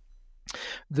of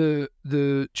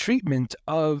the treatment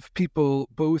of people,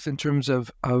 both in terms of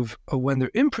when they're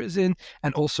in prison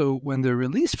and also when they're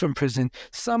released from prison,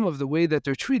 some of the way that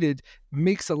they're treated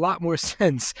makes a lot more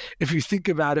sense if you think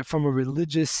about it from a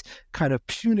religious kind of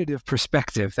punitive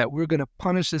perspective, that we're going to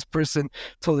punish this person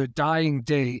till their dying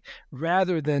day,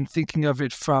 rather than thinking of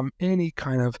it from any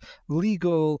kind of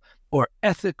legal or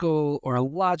ethical or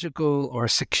logical or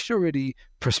security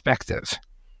perspective.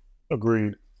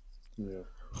 Agreed. Yeah.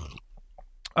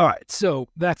 All right, so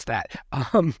that's that.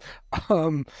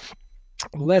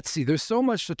 Let's see. There's so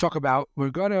much to talk about. We're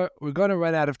gonna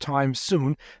run out of time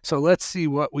soon. So let's see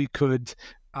what we could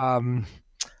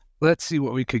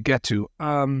get to.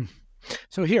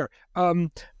 So here,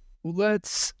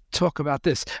 let's talk about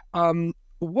this.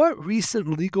 What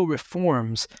recent legal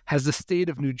reforms has the state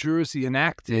of New Jersey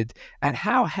enacted, and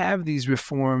how have these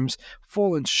reforms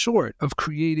fallen short of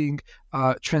creating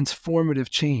transformative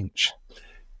change?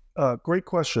 Great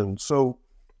question. So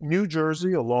New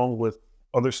Jersey, along with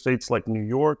other states like New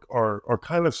York, are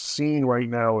kind of seen right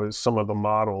now as some of the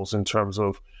models in terms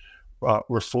of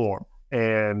reform,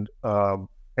 and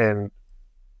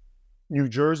New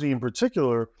Jersey in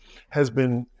particular has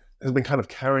been kind of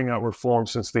carrying out reform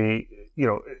since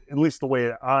at least the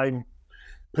way I'm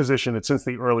positioned it, since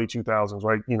the early 2000s,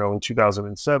 right? In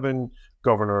 2007,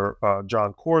 Governor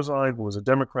John Corzine, who was a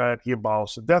Democrat, he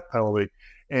abolished the death penalty,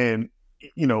 and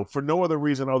for no other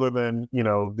reason other than,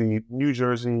 the New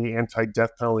Jersey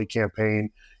anti-death penalty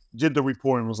campaign did the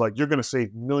report and was like, you're going to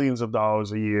save millions of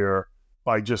dollars a year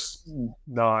by just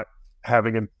not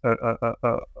having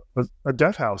a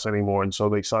death house anymore. And so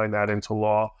they signed that into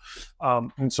law.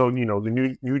 And so,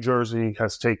 the New Jersey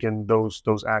has taken those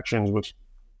actions with,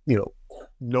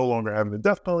 no longer having the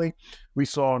death penalty. We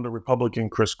saw under Republican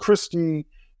Chris Christie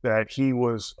that he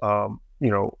was,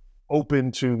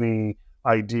 open to the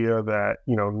idea that,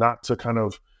 not to kind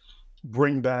of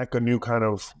bring back a new kind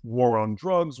of war on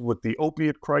drugs with the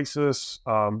opiate crisis.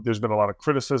 There's been a lot of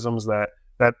criticisms that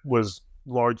was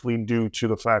largely due to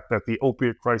the fact that the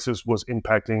opiate crisis was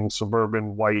impacting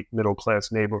suburban white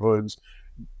middle-class neighborhoods,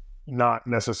 not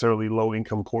necessarily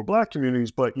low-income poor Black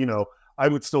communities. But, I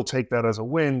would still take that as a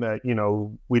win that,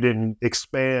 we didn't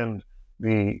expand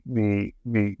the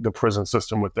prison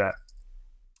system with that.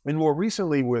 And more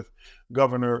recently, with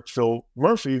Governor Phil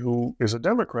Murphy, who is a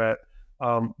Democrat,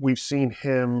 we've seen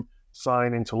him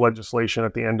sign into legislation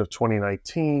at the end of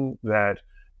 2019 that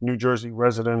New Jersey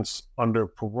residents under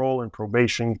parole and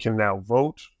probation can now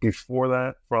vote. Before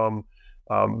that, from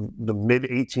the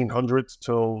mid-1800s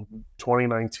till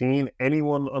 2019,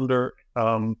 anyone under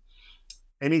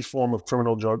any form of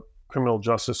criminal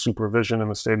justice supervision in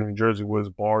the state of New Jersey was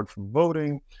barred from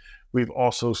voting. We've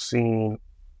also seen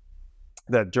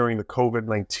that during the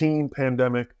COVID-19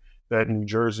 pandemic, that New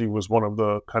Jersey was one of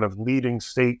the kind of leading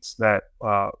states that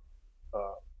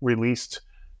released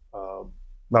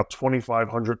about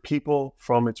 2,500 people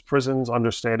from its prisons,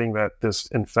 understanding that this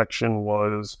infection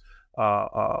was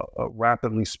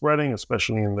rapidly spreading,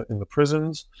 especially in the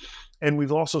prisons. And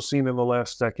we've also seen in the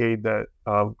last decade that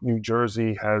New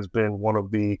Jersey has been one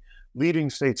of the leading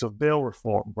states of bail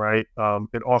reform, right?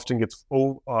 It often gets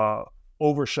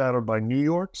overshadowed by New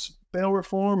York's bail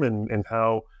reform and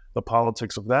how the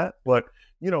politics of that. But,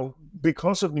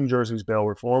 because of New Jersey's bail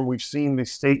reform, we've seen the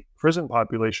state prison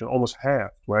population almost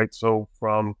halved, right? So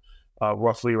from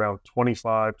roughly around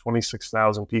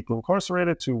 26,000 people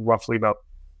incarcerated to roughly about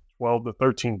 12 to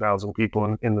 13,000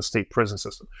 people in the state prison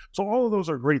system. So all of those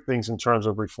are great things in terms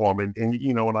of reform. And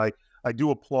I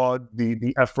do applaud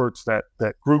the efforts that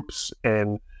groups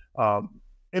and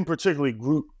in particularly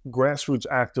grassroots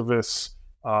activists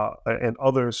and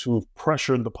others who've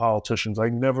pressured the politicians. I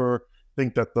never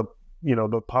think that the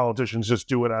politicians just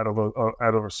do it out of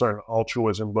a certain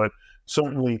altruism, but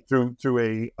certainly through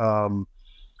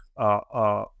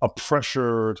a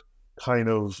pressured kind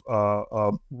of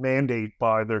mandate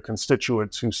by their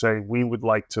constituents who say, we would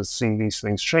like to see these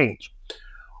things change.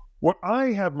 What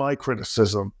I have my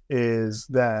criticism is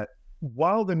that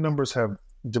while the numbers have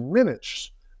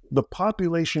diminished, the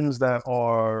populations that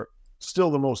are still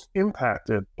the most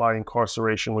impacted by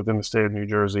incarceration within the state of New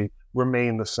Jersey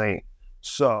remain the same.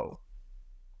 So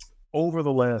over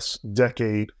the last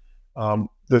decade,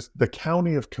 the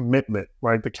county of commitment,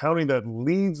 right, the county that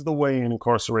leads the way in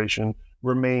incarceration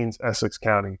remains Essex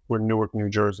County, where Newark, New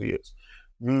Jersey is.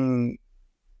 The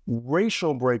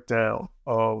racial breakdown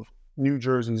of New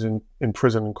Jersey's in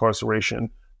prison incarceration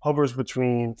hovers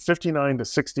between 59 to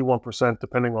 61%,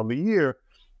 depending on the year,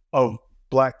 of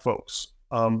Black folks.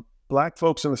 Black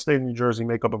folks in the state of New Jersey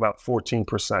make up about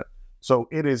 14%. So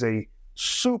it is a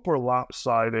super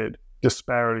lopsided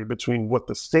disparity between what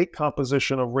the state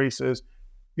composition of race is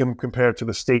compared to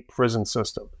the state prison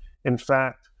system. In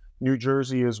fact, New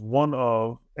Jersey is one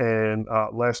of, and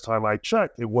last time I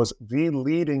checked, it was the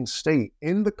leading state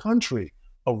in the country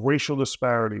of racial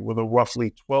disparity, with a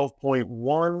roughly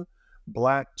 12.1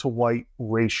 Black to white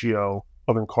ratio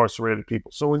of incarcerated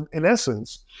people. So in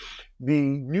essence, the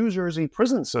New Jersey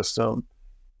prison system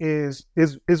is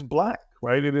Black,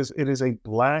 right? It is a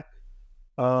Black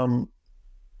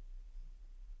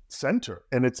center,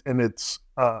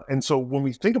 and so when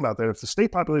we think about that, if the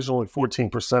state population is only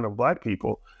 14% of Black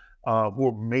people, who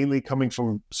are mainly coming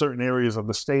from certain areas of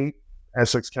the state,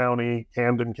 Essex County,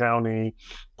 Camden County,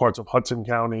 parts of Hudson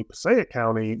County, Passaic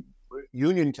County,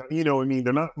 Union County,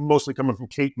 they're not mostly coming from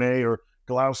Cape May or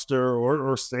Gloucester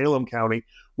or Salem County.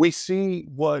 We see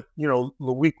what,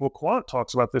 Louis Quant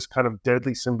talks about, this kind of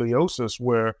deadly symbiosis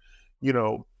where,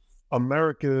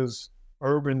 America's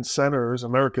urban centers,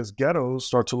 America's ghettos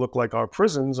start to look like our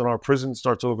prisons, and our prisons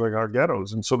start to look like our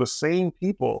ghettos. And so the same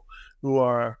people who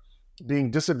are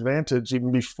being disadvantaged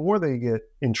even before they get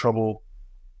in trouble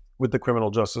with the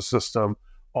criminal justice system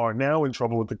are now in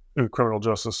trouble with the criminal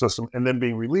justice system, and then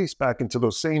being released back into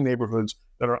those same neighborhoods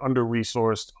that are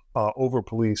under-resourced,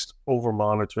 over-policed,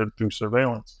 over-monitored through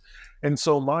surveillance. And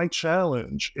so my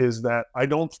challenge is that I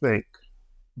don't think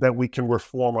that we can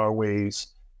reform our ways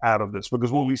out of this,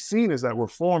 because what we've seen is that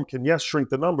reform can, yes, shrink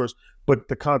the numbers, but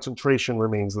the concentration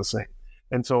remains the same.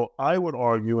 And so I would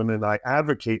argue, and then I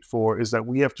advocate for, is that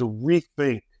we have to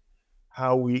rethink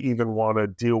how we even want to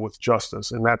deal with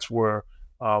justice. And that's where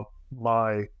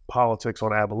my politics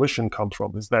on abolition comes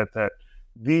from, is that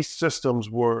these systems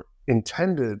were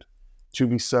intended to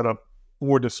be set up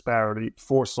for disparity,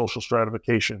 for social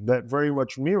stratification, that very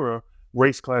much mirror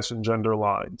race, class, and gender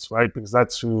lines, right? Because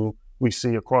that's who we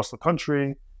see across the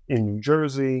country, in New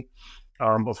Jersey,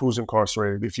 of who's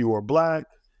incarcerated. If you are Black,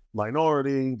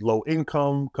 minority, low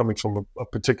income, coming from a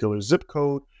particular zip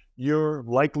code, your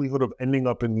likelihood of ending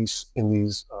up in these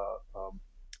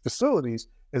facilities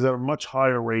is at a much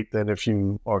higher rate than if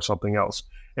you are something else.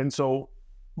 And so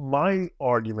my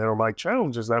argument, or my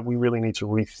challenge, is that we really need to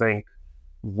rethink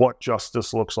what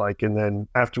justice looks like. And then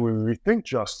after we rethink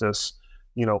justice,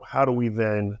 how do we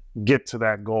then get to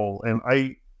that goal? And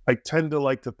I tend to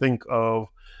like to think of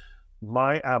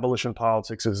my abolition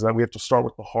politics is that we have to start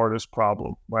with the hardest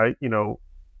problem, right?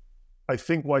 I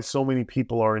think why so many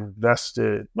people are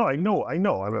invested. No, I know. I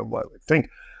think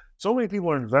so many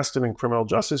people are invested in criminal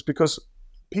justice because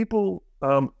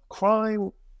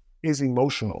crime is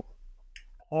emotional.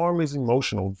 Harm is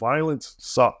emotional. Violence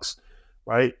sucks,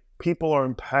 right? People are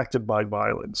impacted by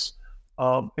violence.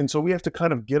 And so we have to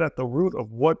kind of get at the root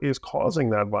of what is causing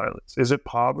that violence. Is it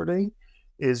poverty?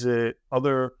 Is it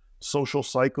other social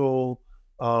cycle,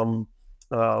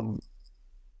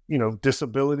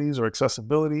 disabilities or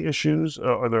accessibility issues?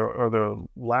 Are there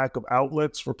lack of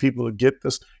outlets for people to get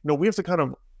this? We have to kind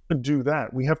of do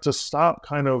that. We have to stop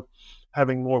kind of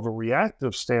having more of a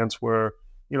reactive stance where,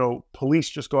 police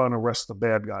just go out and arrest the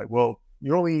bad guy. Well,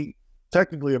 you're only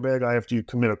technically a bad guy after you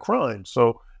commit a crime.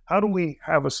 So how do we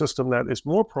have a system that is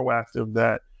more proactive,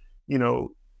 that,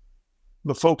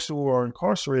 the folks who are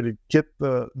incarcerated get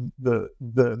the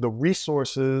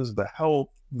resources, the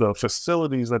help, the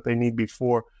facilities that they need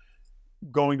before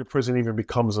going to prison even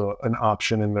becomes an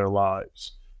option in their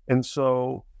lives? And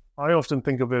so I often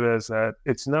think of it as that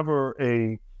it's never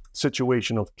a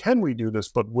situation of can we do this,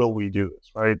 but will we do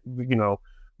this, right?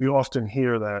 We often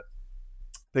hear that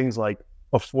things like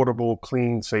affordable,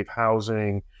 clean, safe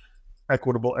housing,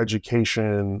 equitable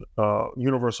education,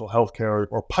 universal healthcare,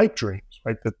 or pipe dreams,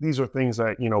 right? That these are things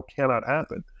that, cannot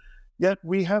happen. Yet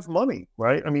we have money,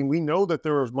 right? I mean, we know that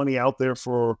there is money out there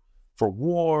for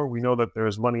war. We know that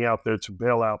there's money out there to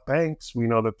bail out banks. We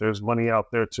know that there's money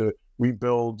out there to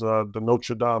rebuild the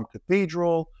Notre Dame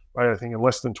Cathedral, right? I think in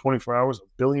less than 24 hours, $1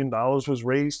 billion was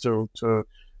raised to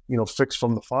fix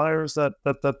from the fires that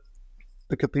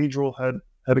the cathedral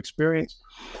had experienced.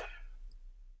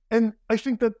 And I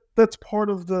think that that's part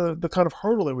of the kind of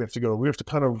hurdle that we have to go. We have to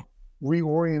kind of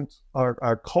reorient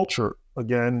our culture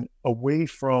again away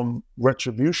from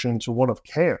retribution to one of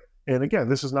care. And again,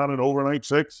 this is not an overnight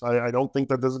fix. I don't think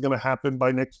that this is going to happen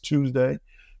by next Tuesday.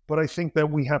 But I think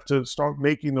that we have to start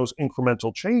making those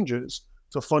incremental changes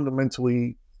to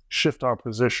fundamentally shift our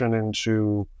position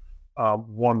into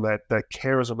one that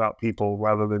cares about people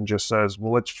rather than just says,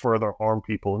 well, let's further harm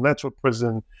people. And that's what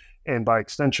prison and by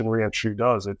extension reentry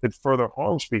does. It further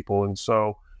harms people. And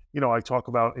so, I talk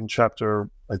about in chapter,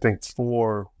 I think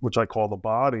 4, which I call the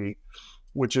body,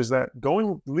 which is that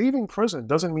leaving prison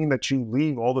doesn't mean that you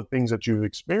leave all the things that you've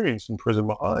experienced in prison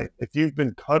behind. If you've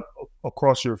been cut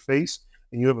across your face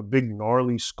and you have a big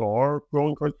gnarly scar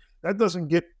growing across, that doesn't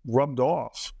get rubbed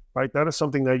off, right? That is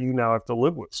something that you now have to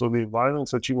live with. So the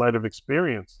violence that you might have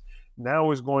experienced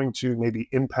now is going to maybe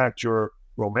impact your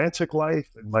romantic life.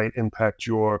 It might impact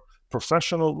your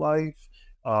professional life.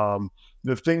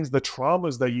 The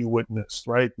traumas that you witnessed,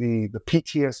 right? The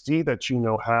PTSD that you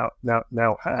now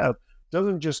have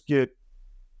doesn't just get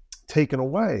taken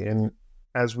away. And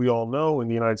as we all know, in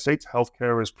the United States,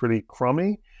 healthcare is pretty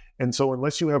crummy. And so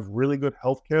unless you have really good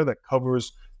healthcare that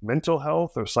covers mental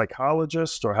health or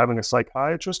psychologists or having a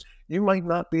psychiatrist, you might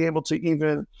not be able to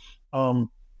even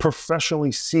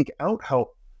professionally seek out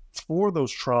help for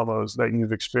those traumas that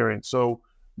you've experienced. So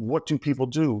what do people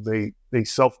do? They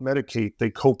self-medicate, they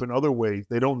cope in other ways.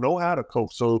 They don't know how to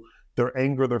cope. So their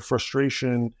anger, their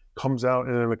frustration comes out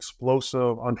in an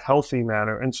explosive, unhealthy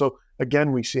manner. And so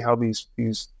again, we see how these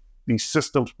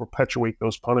systems perpetuate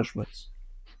those punishments.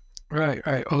 Right.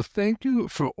 Well, thank you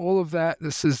for all of that.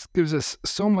 This gives us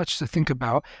so much to think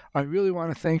about. I really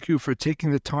want to thank you for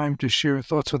taking the time to share your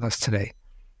thoughts with us today.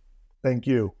 Thank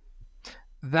you.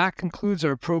 That concludes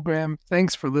our program.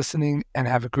 Thanks for listening and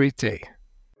have a great day.